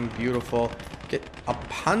and running. Beautiful. Get a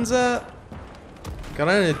Panzer. Got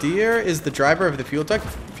on a deer is the driver of the fuel truck.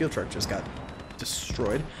 Fuel truck just got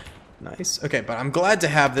destroyed. Nice. Okay, but I'm glad to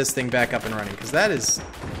have this thing back up and running because that is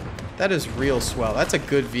real swell. That's a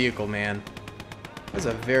good vehicle, man. That's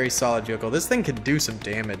a very solid vehicle. This thing can do some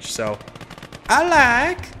damage, so I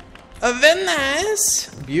like. Very nice.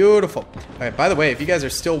 Beautiful. All right, by the way, if you guys are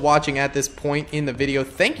still watching at this point in the video,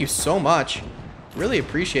 thank you so much. Really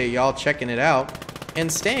appreciate y'all checking it out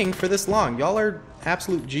and staying for this long. Y'all are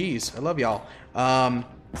absolute G's. I love y'all.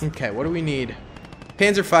 Okay, what do we need?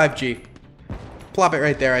 Panzer 5G. Plop it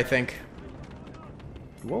right there, I think.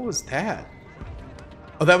 What was that?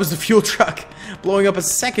 Oh, that was the fuel truck blowing up a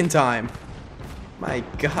second time. My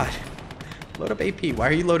God. Load up AP. Why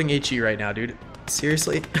are you loading HE right now, dude?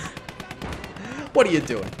 Seriously? What are you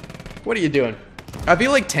doing? What are you doing? I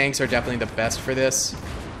feel like tanks are definitely the best for this.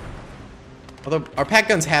 Although our pack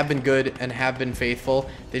guns have been good and have been faithful,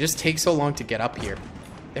 they just take so long to get up here.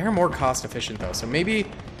 They're more cost efficient though, so maybe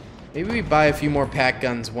we buy a few more pack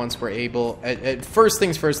guns once we're able. First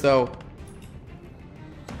things first though,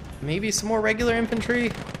 maybe some more regular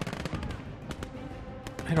infantry?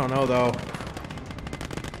 I don't know though.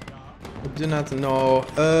 I do not know.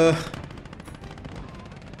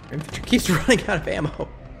 Infantry keeps running out of ammo.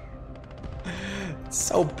 It's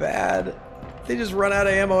so bad. They just run out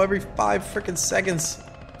of ammo every 5 freaking seconds.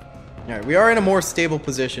 Alright, we are in a more stable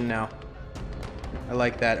position now. I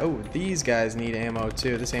like that. Oh, these guys need ammo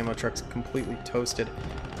too. This ammo truck's completely toasted.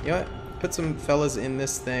 You know what? Put some fellas in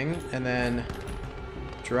this thing and then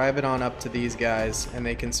drive it on up to these guys and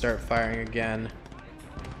they can start firing again.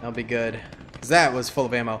 That'll be good. Because that was full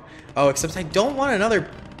of ammo. Oh, except I don't want another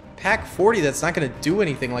Pack 40 that's not going to do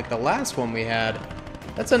anything like the last one we had.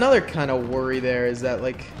 That's another kind of worry there, is that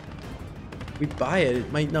like we buy it,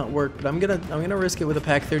 it might not work, but I'm gonna risk it with a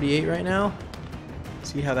Pack 38 right now.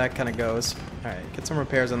 See how that kind of goes. Alright, get some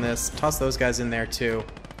repairs on this. Toss those guys in there too.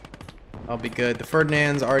 I'll be good. The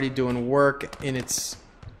Ferdinand's already doing work in its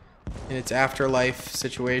afterlife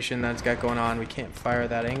situation that it's got going on. We can't fire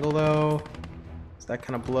that angle though. So that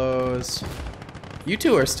kind of blows. You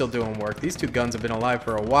two are still doing work. These two guns have been alive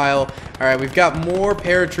for a while. Alright, we've got more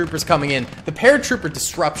paratroopers coming in. The paratrooper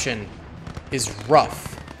disruption is rough.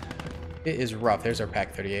 It is rough. There's our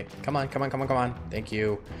Pack 38. Come on, come on, come on, come on. Thank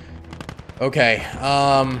you. Okay,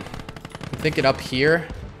 I'm thinking up here.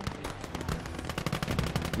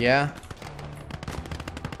 Yeah.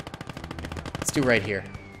 Let's do right here.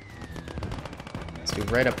 Let's do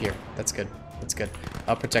right up here. That's good. That's good.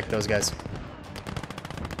 I'll protect those guys.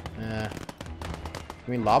 Can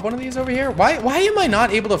we lob one of these over here? Why am I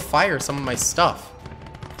not able to fire some of my stuff?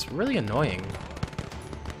 It's really annoying.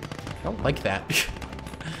 I don't like that.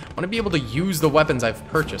 I want to be able to use the weapons I've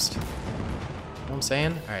purchased. You know what I'm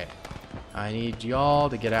saying? Alright. I need y'all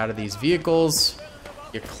to get out of these vehicles.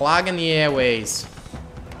 You're clogging the airways.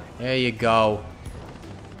 There you go.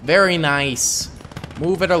 Very nice.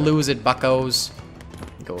 Move it or lose it, buckos.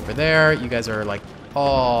 Go over there. You guys are like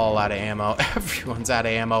all out of ammo. Everyone's out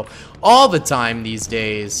of ammo all the time these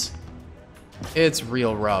days. It's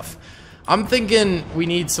real rough. I'm thinking we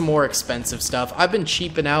need some more expensive stuff. I've been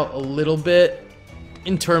cheaping out a little bit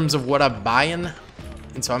in terms of what I'm buying,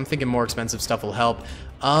 and so I'm thinking more expensive stuff will help.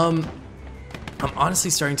 I'm honestly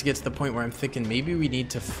starting to get to the point where I'm thinking maybe we need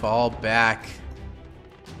to fall back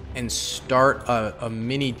and start a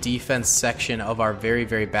mini defense section of our very,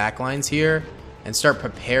 very back lines here and start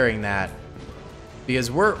preparing that. Because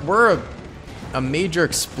we're a major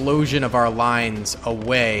explosion of our lines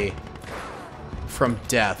away from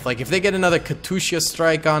death. Like if they get another Katyusha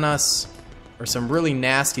strike on us or some really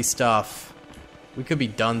nasty stuff, we could be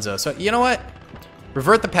donezo. So you know what?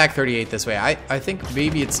 revert the Pack 38 this way. I think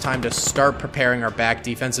maybe it's time to start preparing our back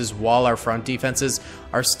defenses while our front defenses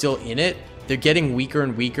are still in it. They're getting weaker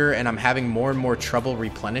and weaker, and I'm having more and more trouble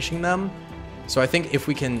replenishing them. So I think if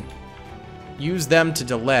we can use them to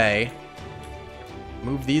delay,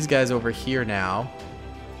 move these guys over here now,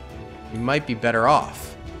 we might be better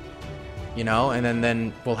off. You know, and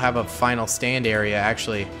then we'll have a final stand area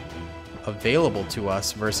actually available to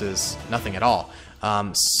us versus nothing at all.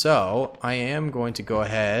 So I am going to go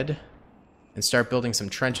ahead and start building some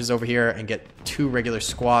trenches over here and get 2 regular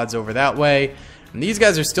squads over that way. And these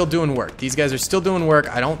guys are still doing work. These guys are still doing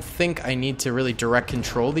work. I don't think I need to really direct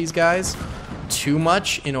control these guys too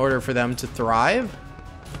much in order for them to thrive.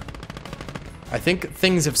 I think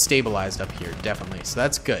things have stabilized up here, definitely. So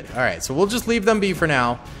that's good. All right, so we'll just leave them be for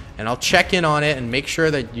now, and I'll check in on it and make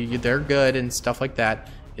sure that they're good and stuff like that.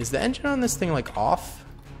 Is the engine on this thing like off?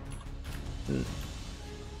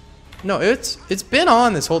 No, it's been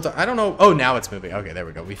on this whole time. I don't know. Oh, now it's moving. Okay, there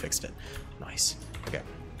we go. We fixed it. Nice. Okay,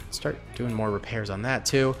 start doing more repairs on that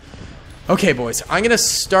too. Okay, boys, I'm gonna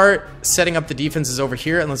start setting up the defenses over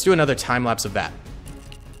here, and let's do another time lapse of that.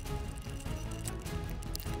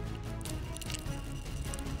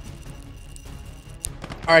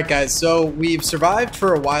 Alright guys, so we've survived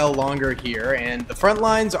for a while longer here, and the front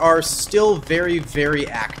lines are still very, very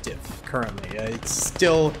active currently. It's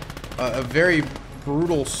still a very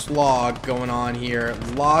brutal slog going on here.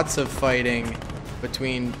 Lots of fighting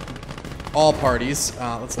between all parties.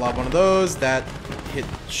 Let's lob one of those. That hit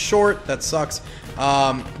short. That sucks.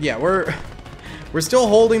 Yeah, we're still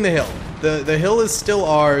holding the hill. The hill is still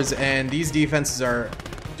ours, and these defenses are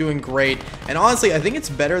doing great. And honestly, I think it's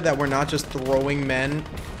better that we're not just throwing men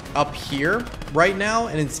up here right now,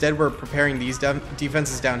 and instead we're preparing these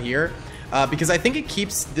defenses down here, because I think it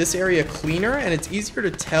keeps this area cleaner, and it's easier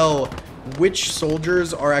to tell which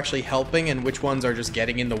soldiers are actually helping and which ones are just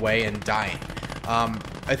getting in the way and dying.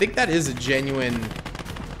 I think that is a genuine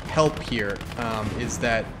help here, is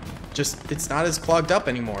that just it's not as clogged up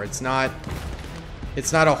anymore. It's not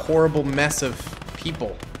a horrible mess of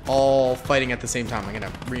people all fighting at the same time. I'm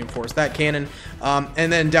gonna reinforce that cannon,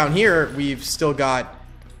 and then down here we've still got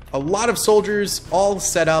a lot of soldiers all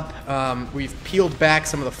set up. We've peeled back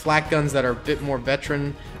some of the flak guns that are a bit more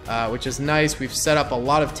veteran, which is nice. We've set up a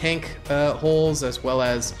lot of tank holes, as well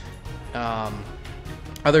as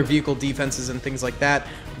other vehicle defenses and things like that.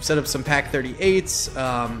 We've set up some Pack 38s.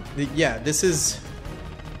 Yeah, this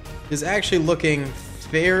is actually looking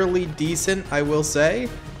fairly decent, I will say.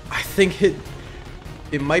 I think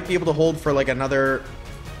it might be able to hold for like another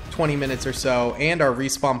 20 minutes or so, and our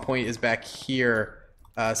respawn point is back here.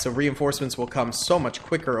 So reinforcements will come so much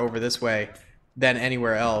quicker over this way than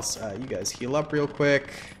anywhere else. You guys heal up real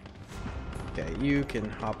quick. Okay, you can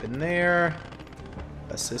hop in there.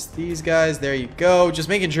 Assist these guys. There you go. Just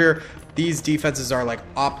making sure these defenses are like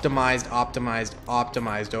optimized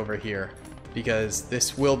over here, because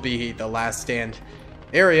this will be the last stand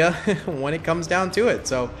area when it comes down to it.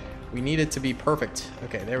 So we need it to be perfect.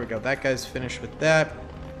 Okay, there we go. That guy's finished with that.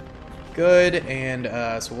 Good, and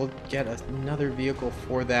so we'll get another vehicle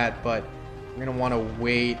for that, but we're gonna want to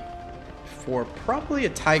wait for probably a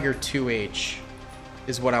Tiger 2H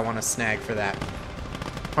is what I want to snag for that.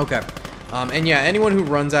 Okay, and yeah, anyone who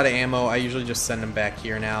runs out of ammo, I usually just send them back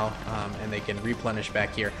here now, and they can replenish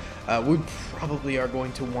back here. We probably are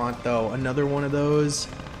going to want, though, another one of those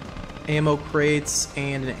ammo crates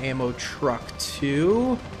and an ammo truck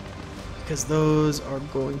too, because those are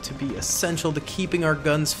going to be essential to keeping our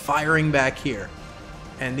guns firing back here.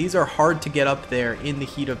 And these are hard to get up there in the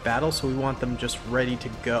heat of battle, so we want them just ready to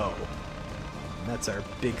go. And that's our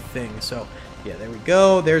big thing. So yeah, there we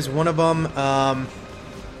go. There's one of them.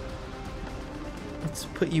 Let's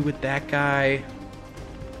put you with that guy,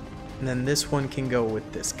 and then this one can go with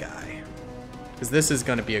this guy, because this is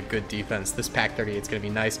going to be a good defense. This Pack 38 is going to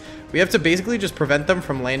be nice. We have to basically just prevent them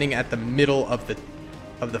from landing at the middle of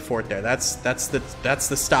the fort there. That's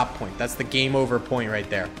the stop point. That's the game over point right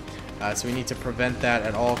there. So we need to prevent that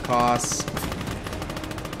at all costs.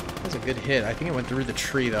 That was a good hit. I think it went through the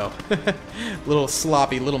tree though. A little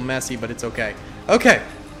sloppy, a little messy, but it's okay. Okay.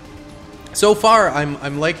 So far,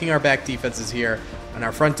 I'm liking our back defenses here, and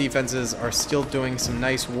our front defenses are still doing some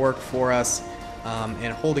nice work for us,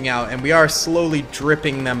 and holding out. And we are slowly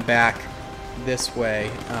dripping them back this way,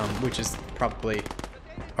 which is probably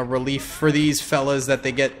a relief for these fellas, that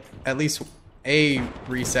they get at least a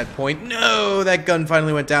reset point. No, that gun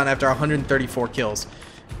finally went down after 134 kills.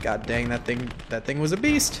 God dang, that thing was a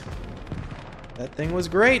beast. That thing was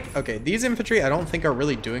great. Okay, these infantry I don't think are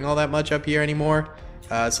really doing all that much up here anymore.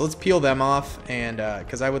 So let's peel them off, and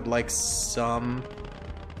because I would like some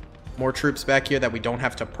more troops back here that we don't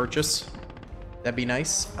have to purchase. That'd be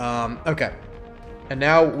nice. Okay. And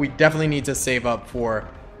now we definitely need to save up for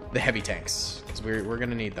the heavy tanks, because we're going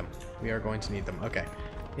to need them. We are going to need them. Okay.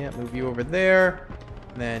 Yeah, move you over there.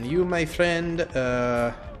 Then you, my friend.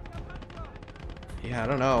 Yeah, I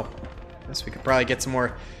don't know. I guess we could probably get some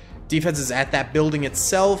more defenses at that building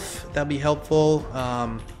itself. That'd be helpful.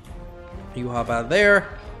 You hop out of there.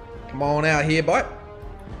 Come on out here, boy.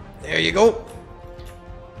 There you go.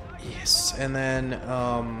 Yes, and then,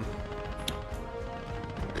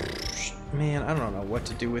 man, I don't know what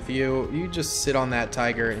to do with you. You just sit on that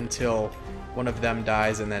tiger until one of them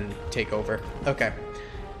dies and then take over. Okay.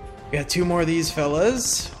 We got 2 more of these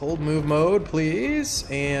fellas. Hold move mode, please.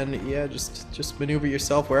 And yeah, just maneuver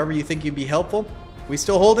yourself wherever you think you'd be helpful. We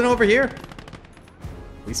still holding over here?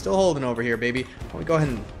 We still holding over here, baby. Why don't we go ahead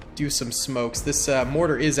and do some smokes. This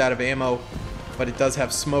mortar is out of ammo, but it does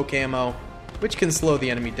have smoke ammo, which can slow the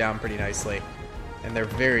enemy down pretty nicely. And they're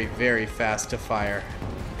very, very fast to fire.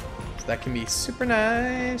 So that can be super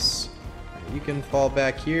nice. You can fall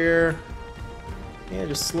back here. Yeah,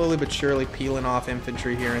 just slowly but surely peeling off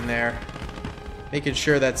infantry here and there. Making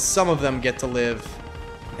sure that some of them get to live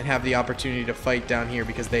and have the opportunity to fight down here,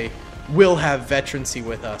 because they will have veterancy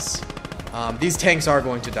with us. These tanks are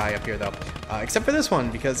going to die up here, though. Except for this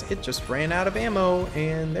one, because it just ran out of ammo,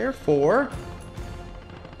 and therefore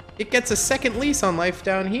it gets a second lease on life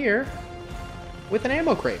down here with an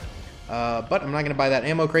ammo crate. But I'm not going to buy that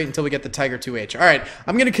ammo crate until we get the Tiger 2H. Alright,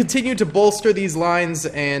 I'm going to continue to bolster these lines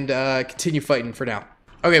and continue fighting for now.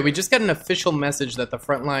 Okay, we just got an official message that the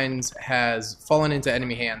front lines has fallen into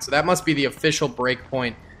enemy hands. So that must be the official break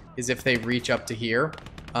point, is if they reach up to here.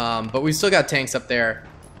 But we've still got tanks up there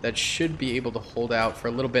that should be able to hold out for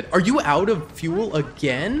a little bit. Are you out of fuel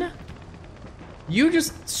again? You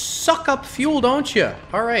just suck up fuel, don't you?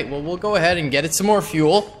 Alright, well, we'll go ahead and get it some more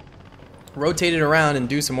fuel. Rotate it around and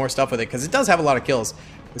do some more stuff with it, because it does have a lot of kills.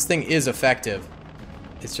 This thing is effective.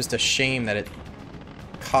 It's just a shame that it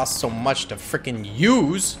costs so much to frickin'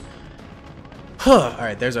 use.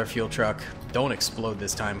 Alright, there's our fuel truck. Don't explode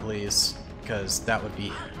this time, please, because that would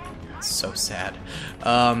be so sad.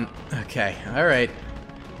 Okay, alright.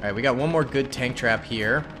 Alright, we got one more good tank trap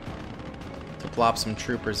here to plop some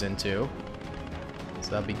troopers into. So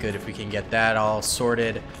that'll be good if we can get that all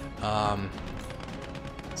sorted.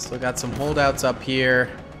 Still got some holdouts up here.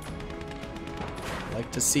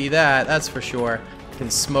 Like to see that, that's for sure. Can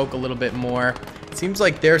smoke a little bit more. It seems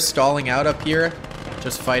like they're stalling out up here,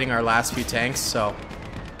 just fighting our last few tanks, so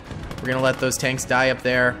we're gonna let those tanks die up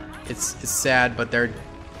there. It's sad, but they're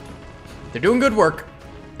doing good work.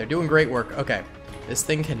 They're doing great work. Okay, this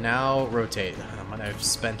thing can now rotate. What I've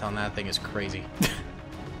spent on that thing is crazy.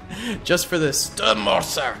 Just for this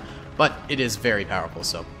mortar. But it is very powerful,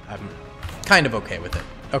 so I'm kind of okay with it.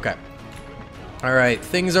 Okay. Alright,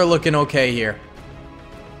 things are looking okay here.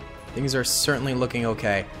 Things are certainly looking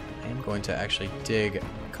okay. I am going to actually dig a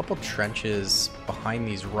couple trenches behind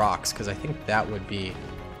these rocks, because I think that would be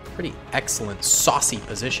a pretty excellent, saucy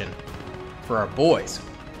position for our boys.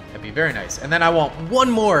 That'd be very nice. And then I want one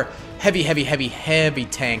more heavy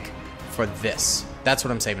tank for this. That's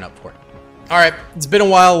what I'm saving up for. Alright, it's been a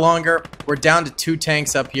while longer. We're down to 2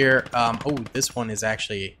 tanks up here. Oh, this one is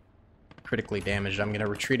actually critically damaged. I'm gonna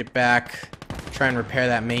retreat it back, try and repair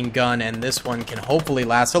that main gun, and this one can hopefully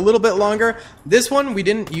last a little bit longer. This one we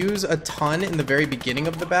didn't use a ton in the very beginning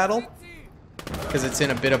of the battle, because it's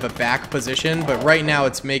in a bit of a back position, but right now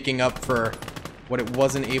it's making up for what it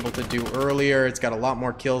wasn't able to do earlier. It's got a lot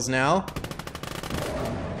more kills now,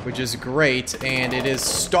 which is great, and it is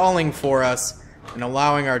stalling for us and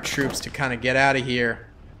allowing our troops to kind of get out of here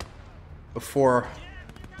before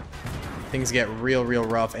things get real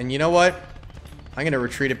rough. And you know what? I'm gonna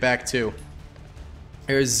retreat it back too.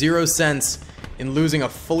 There's 0 sense in losing a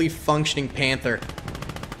fully functioning Panther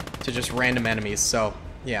to just random enemies. So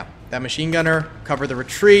yeah, that machine gunner, cover the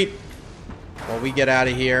retreat while we get out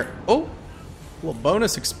of here. Oh, a little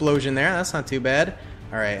bonus explosion there. That's not too bad.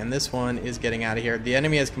 Alright, and this one is getting out of here. The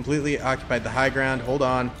enemy has completely occupied the high ground. Hold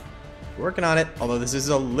on. Working on it. Although this is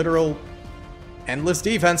a literal endless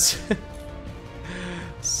defense.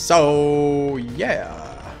 So,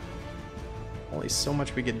 yeah. Only so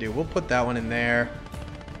much we can do. We'll put that one in there.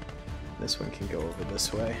 This one can go over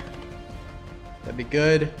this way. That'd be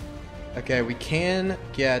good. Okay, we can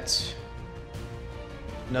get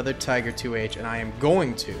another Tiger 2H, and I am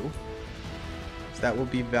going to. So that will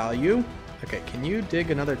be value. Okay, can you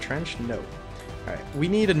dig another trench? No. Alright, we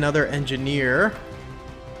need another engineer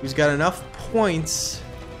who's got enough points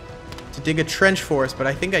to dig a trench for us, but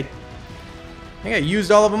I think I think I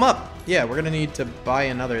used all of them up. Yeah, we're gonna need to buy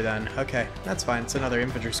another then. Okay, that's fine. It's another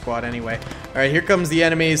infantry squad anyway. Alright, here comes the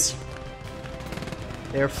enemies.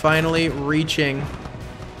 They're finally reaching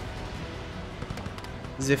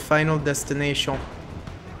the final destination.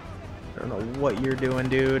 I don't know what you're doing,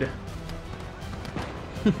 dude.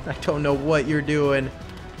 I don't know what you're doing.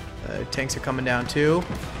 Tanks are coming down too.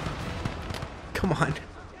 Come on.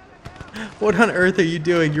 What on earth are you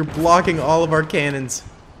doing? You're blocking all of our cannons.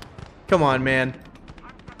 Come on, man.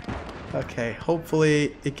 Okay,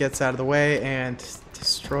 hopefully it gets out of the way and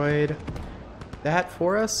destroyed that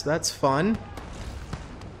for us. That's fun.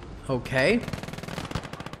 Okay.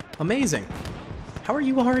 Amazing. How are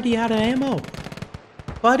you already out of ammo?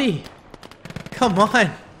 Buddy. Come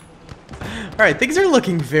on. Alright, things are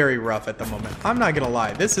looking very rough at the moment. I'm not gonna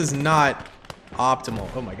lie. This is not optimal.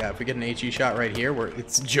 Oh my god, if we get an HE shot right here,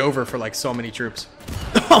 it's Jover for like so many troops.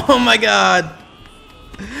 Oh my god.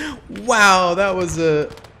 Wow, that was a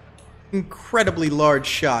incredibly large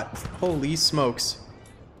shot. Holy smokes.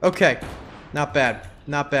 Okay, not bad.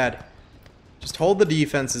 Not bad. Just hold the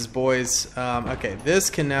defenses, boys. Okay, this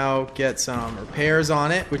can now get some repairs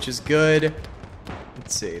on it, which is good.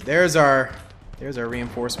 Let's see. There's our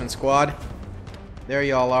reinforcement squad. There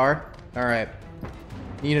y'all are. All right.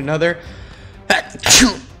 Need another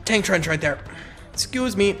tank trench right there.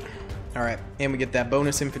 Excuse me. All right, and we get that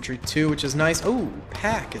bonus infantry too, which is nice. Oh,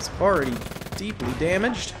 pack is already deeply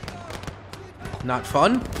damaged. Not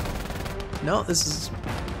fun. No, this is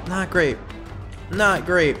not great. Not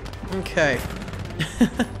great. Okay.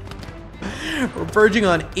 We're verging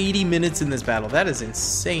on 80 minutes in this battle. That is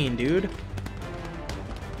insane, dude.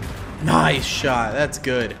 Nice shot. That's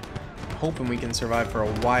good. I'm hoping we can survive for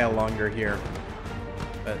a while longer here.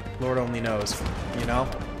 But Lord only knows. You know?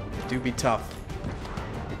 It do be tough.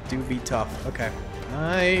 It do be tough. Okay.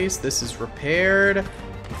 Nice. This is repaired,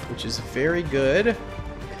 which is very good.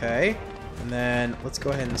 Okay. And then let's go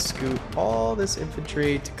ahead and scoot all this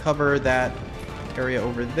infantry to cover that area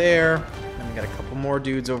over there. And we got a couple more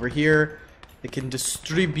dudes over here that can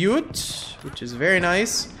distribute, which is very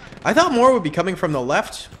nice. I thought more would be coming from the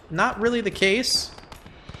left. Not really the case.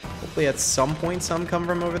 Hopefully at some point some come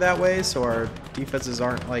from over that way, so our defenses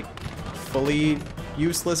aren't like fully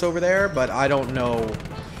useless over there, but I don't know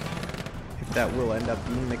if that will end up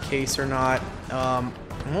being the case or not. I'm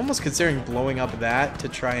almost considering blowing up that to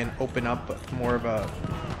try and open up more of a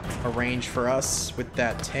range for us with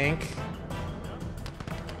that tank.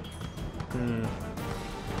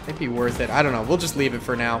 Might be worth it. I don't know. We'll just leave it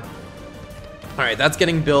for now. Alright, that's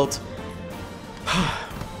getting built.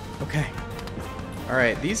 Okay.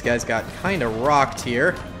 Alright, these guys got kind of rocked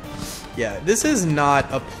here. Yeah, this is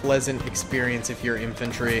not a pleasant experience if you're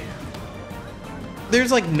infantry.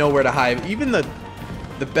 There's like nowhere to hide. Even the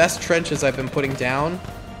best trenches I've been putting down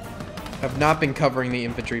have not been covering the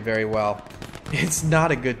infantry very well. It's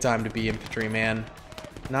not a good time to be infantry, man.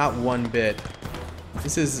 Not one bit.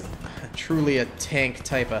 This is truly a tank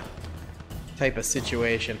type of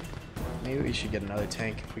situation. Maybe we should get another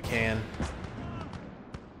tank if we can.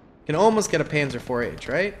 Can almost get a Panzer 4H,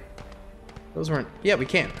 right? Those weren't... Yeah, we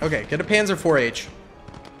can. Okay, get a Panzer 4H.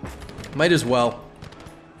 Might as well.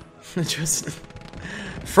 Just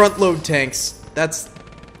front load tanks. That's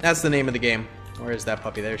the name of the game. Where is that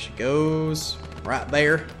puppy? There she goes. Right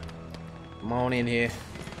there. Come on in here.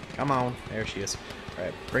 Come on. There she is. All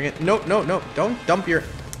right, bring it. No, no, no. Don't dump your...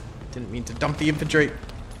 Didn't mean to dump the infantry.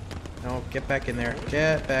 No, get back in there.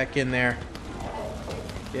 Get back in there.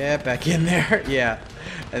 Get back in there. Yeah.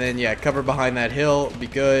 And then, yeah, cover behind that hill. Be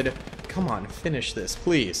good. Come on, finish this,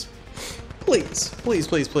 please. Please, please,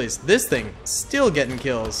 please, please. This thing still getting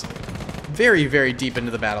kills very, very deep into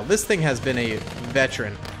the battle. This thing has been a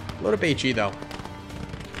veteran. Load up HE, though.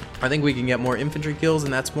 I think we can get more infantry kills,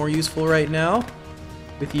 and that's more useful right now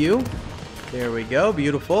with you. There we go.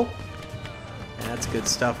 Beautiful. That's good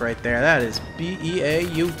stuff right there. That is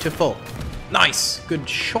beautiful. Nice. Good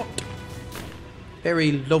shot.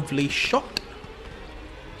 Very lovely shot.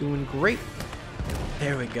 Doing great.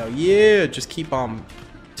 There we go. Yeah, just keep on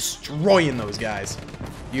destroying those guys.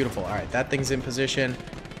 Beautiful. All right, that thing's in position.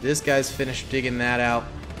 This guy's finished digging that out.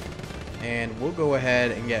 And we'll go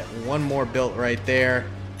ahead and get one more built right there.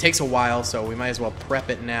 Takes a while, so we might as well prep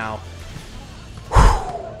it now.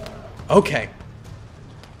 Whew. Okay.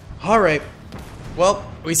 All right.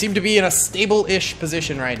 Well, we seem to be in a stable-ish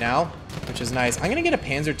position right now, which is nice. I'm going to get a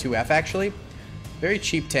Panzer 2F, actually. Very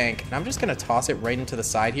cheap tank, and I'm just going to toss it right into the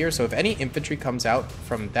side here, so if any infantry comes out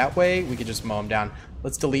from that way, we can just mow them down.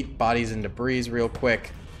 Let's delete bodies and debris real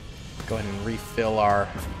quick. Go ahead and refill our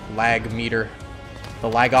lag meter,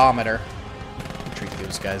 the lagometer. Treat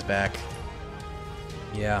those guys back.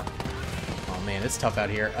 Yeah. man, it's tough out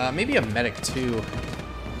here. Maybe a medic too.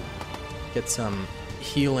 Get some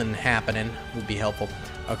healing happening would be helpful.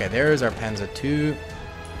 Okay, there's our Panzer II.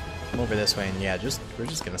 Come over this way, and yeah, we're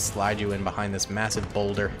just gonna slide you in behind this massive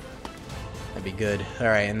boulder. That'd be good. All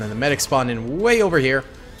right, and then the medic spawned in way over here.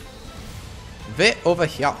 Way over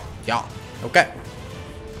here. Yeah. Okay.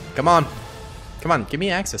 Come on. Come on, give me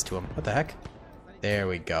access to him. What the heck? There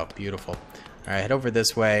we go. Beautiful. All right, head over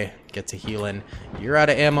this way. Get to healing. You're out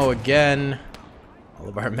of ammo again. All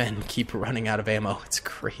of our men keep running out of ammo. It's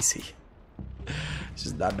crazy. There's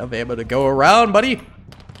just not enough ammo to go around, buddy.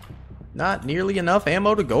 Not nearly enough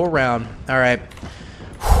ammo to go around. All right.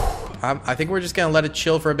 I think we're just going to let it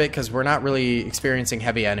chill for a bit because we're not really experiencing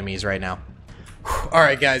heavy enemies right now. All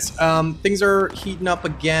right, guys. Things are heating up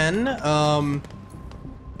again.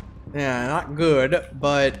 Yeah, not good,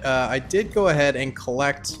 but I did go ahead and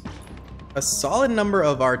collect a solid number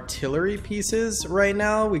of artillery pieces right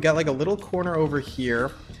now. We got like a little corner over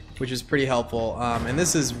here, which is pretty helpful. And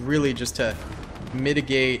this is really just to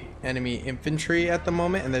mitigate enemy infantry at the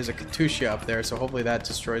moment. And there's a Katusha up there, so hopefully that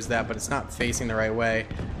destroys that, but it's not facing the right way.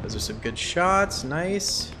 Those are some good shots.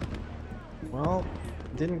 Nice. Well,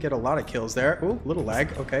 didn't get a lot of kills there. Ooh, little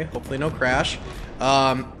lag. Okay, hopefully no crash.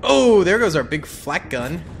 Oh, there goes our big flak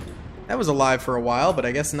gun. That was alive for a while, but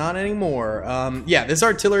I guess not anymore. Yeah, this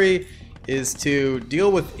artillery is to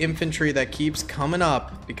deal with infantry that keeps coming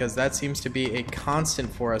up, because that seems to be a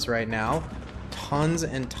constant for us right now. Tons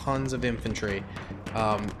and tons of infantry,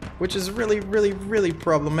 which is really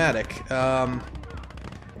problematic.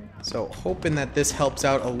 So hoping that this helps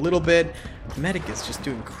out a little bit. Medic is just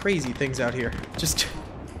doing crazy things out here. Just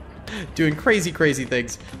doing crazy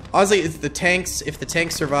things. Honestly, it's the tanks. If the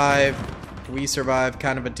tanks survive, we survive,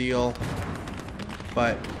 kind of a deal.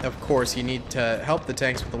 But of course you need to help the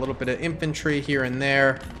tanks with a little bit of infantry here and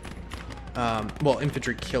there. Well,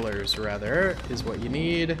 infantry killers rather is what you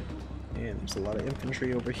need. And there's a lot of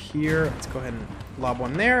infantry over here. Let's go ahead and lob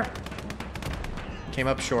one there. Came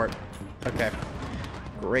up short. Okay,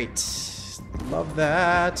 great, love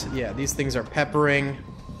that. Yeah, these things are peppering.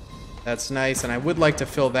 That's nice, and I would like to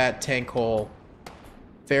fill that tank hole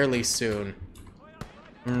fairly soon.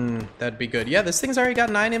 That'd be good. Yeah, this thing's already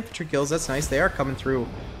got 9 infantry kills. That's nice. They are coming through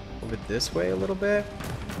over this way a little bit,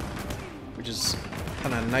 which is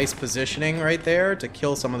kind of nice positioning right there to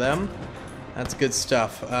kill some of them. That's good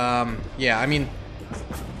stuff. Yeah, I mean,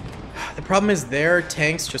 the problem is their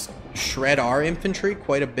tanks just shred our infantry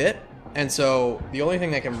quite a bit, and so the only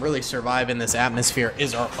thing that can really survive in this atmosphere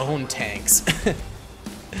is our own tanks.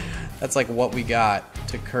 That's like what we got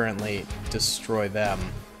to currently destroy them.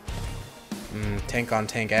 Tank on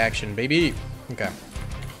tank action, baby. Okay,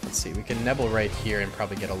 let's see. We can nebble right here and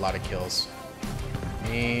probably get a lot of kills.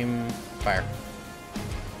 Aim, fire.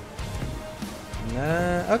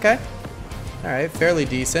 Okay. Alright, fairly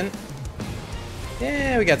decent.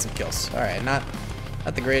 Yeah, we got some kills. Alright, not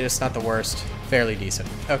the greatest, not the worst. Fairly decent.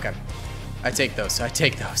 Okay. I take those. I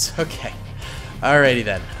take those. Okay. Alrighty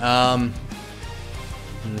then.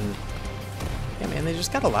 Yeah, man, they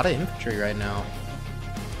just got a lot of infantry right now.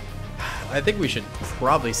 I think we should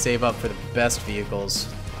probably save up for the best vehicles.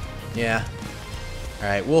 Yeah.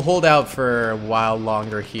 Alright, we'll hold out for a while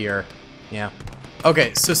longer here. Yeah.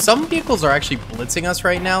 Okay, so some vehicles are actually blitzing us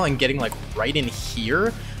right now and getting like right in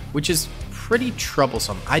here, which is pretty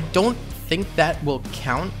troublesome. I don't think that will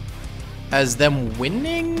count as them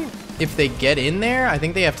winning if they get in there. I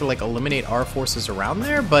think they have to like eliminate our forces around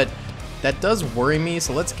there, but that does worry me.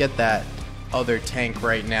 So let's get that other tank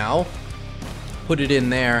right now, put it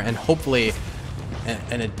in there, and hopefully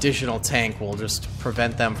an additional tank will just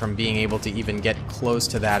prevent them from being able to even get close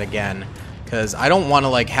to that again. Because I don't want to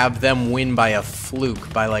like have them win by a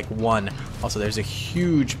fluke, by like 1. Also, there's a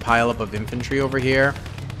huge pileup of infantry over here,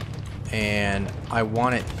 and I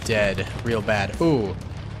want it dead real bad. Ooh,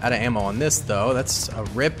 out of ammo on this though. That's a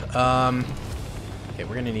rip. Okay,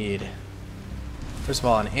 we're gonna need, first of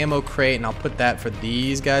all, an ammo crate, and I'll put that for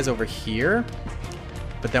these guys over here.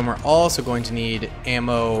 But then we're also going to need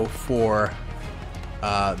ammo for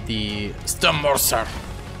the Sturmorser.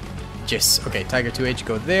 Yes. Okay, Tiger 2H,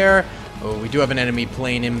 go there. Oh, we do have an enemy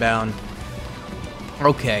plane inbound.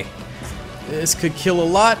 Okay. This could kill a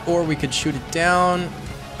lot, or we could shoot it down.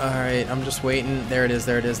 Alright, I'm just waiting. There it is,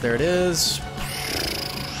 there it is, there it is.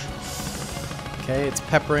 Okay, it's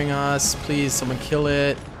peppering us. Please, someone kill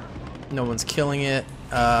it. No one's killing it.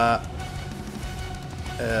 Oh,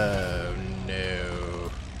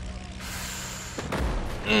 no.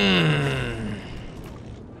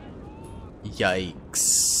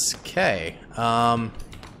 Yikes. Okay.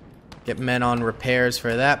 Get men on repairs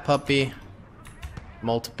for that puppy.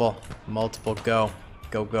 Multiple, go.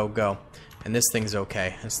 Go, go, go. And this thing's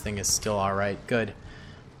okay. This thing is still alright. Good.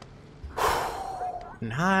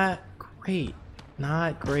 Not great.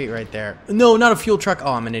 Not great right there. No, not a fuel truck.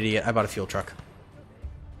 Oh, I'm an idiot. I bought a fuel truck.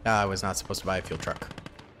 I was not supposed to buy a fuel truck.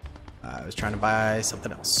 I was trying to buy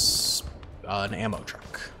something else. An ammo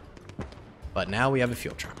truck. But now we have a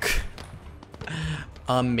fuel truck.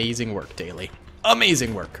 Amazing work, Daily.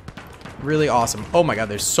 Amazing work. Really awesome. Oh my god,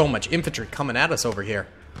 there's so much infantry coming at us over here.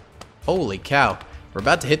 Holy cow. We're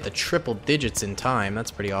about to hit the triple digits in time.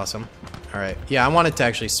 That's pretty awesome. Alright. Yeah, I want it to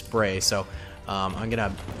actually spray, so I'm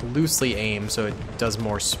gonna loosely aim so it does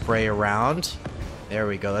more spray around. There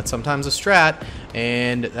we go. That's sometimes a strat.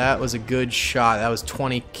 And that was a good shot. That was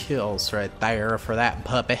 20 kills right there for that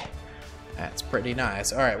puppy. That's pretty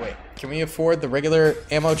nice. Alright, wait. Can we afford the regular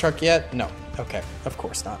ammo truck yet? No. Okay. Of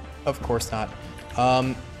course not. Of course not.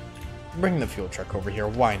 Bring the fuel truck over here.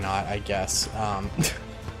 Why not, I guess.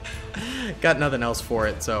 Got nothing else for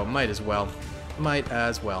it, so might as well. Might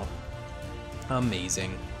as well.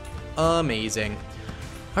 Amazing. Amazing.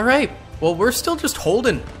 Alright. Well, we're still just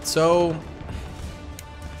holding. So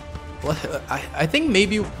I think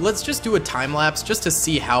maybe let's just do a time lapse just to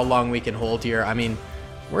see how long we can hold here. I mean,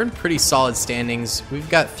 we're in pretty solid standings. We've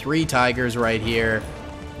got 3 Tigers right here.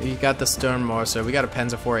 We got the Sturmmorser. We got a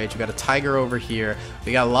Panzer 4H. We got a Tiger over here.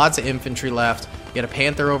 We got lots of infantry left. We got a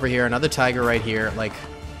Panther over here. Another Tiger right here. Like,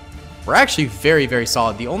 we're actually very, very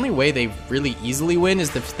solid. The only way they really easily win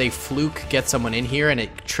is if they fluke get someone in here and it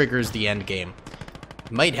triggers the end game.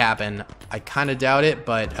 Might happen. I kind of doubt it,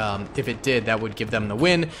 but if it did, that would give them the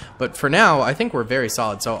win. But for now, I think we're very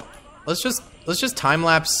solid. So let's just time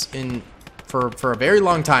lapse in for a very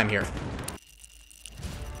long time here.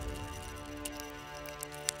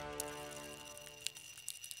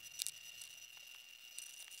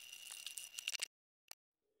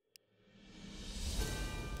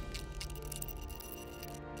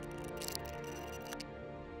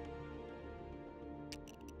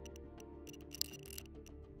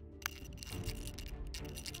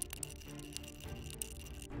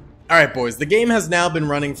 Alright boys, the game has now been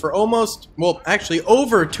running for almost, well actually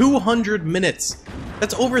over 200 minutes.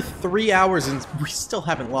 That's over 3 hours and we still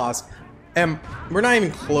haven't lost. And we're not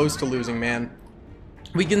even close to losing, man.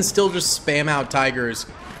 We can still just spam out Tigers.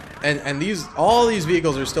 And all these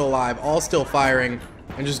vehicles are still alive, all still firing,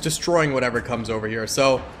 and just destroying whatever comes over here.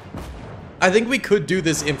 So, I think we could do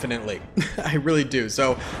this infinitely. I really do.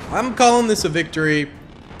 So, I'm calling this a victory.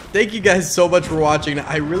 Thank you guys so much for watching.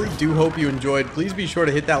 I really do hope you enjoyed. Please be sure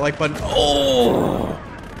to hit that like button. Oh!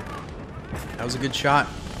 That was a good shot.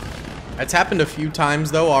 That's happened a few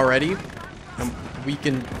times though already. And we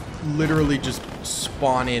can literally just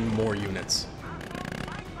spawn in more units.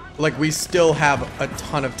 Like, we still have a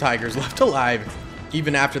ton of Tigers left alive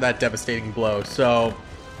even after that devastating blow. So,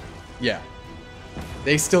 yeah.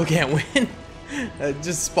 They still can't win.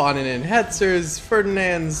 Just spawning in Hetzers,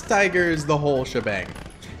 Ferdinands, Tigers, the whole shebang.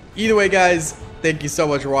 Either way, guys, thank you so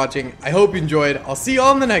much for watching. I hope you enjoyed. I'll see you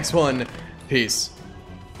all in the next one. Peace.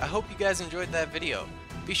 I hope you guys enjoyed that video.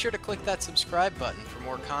 Be sure to click that subscribe button for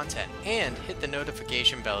more content, and hit the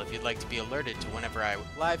notification bell if you'd like to be alerted to whenever I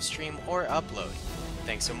live stream or upload.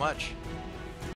 Thanks so much.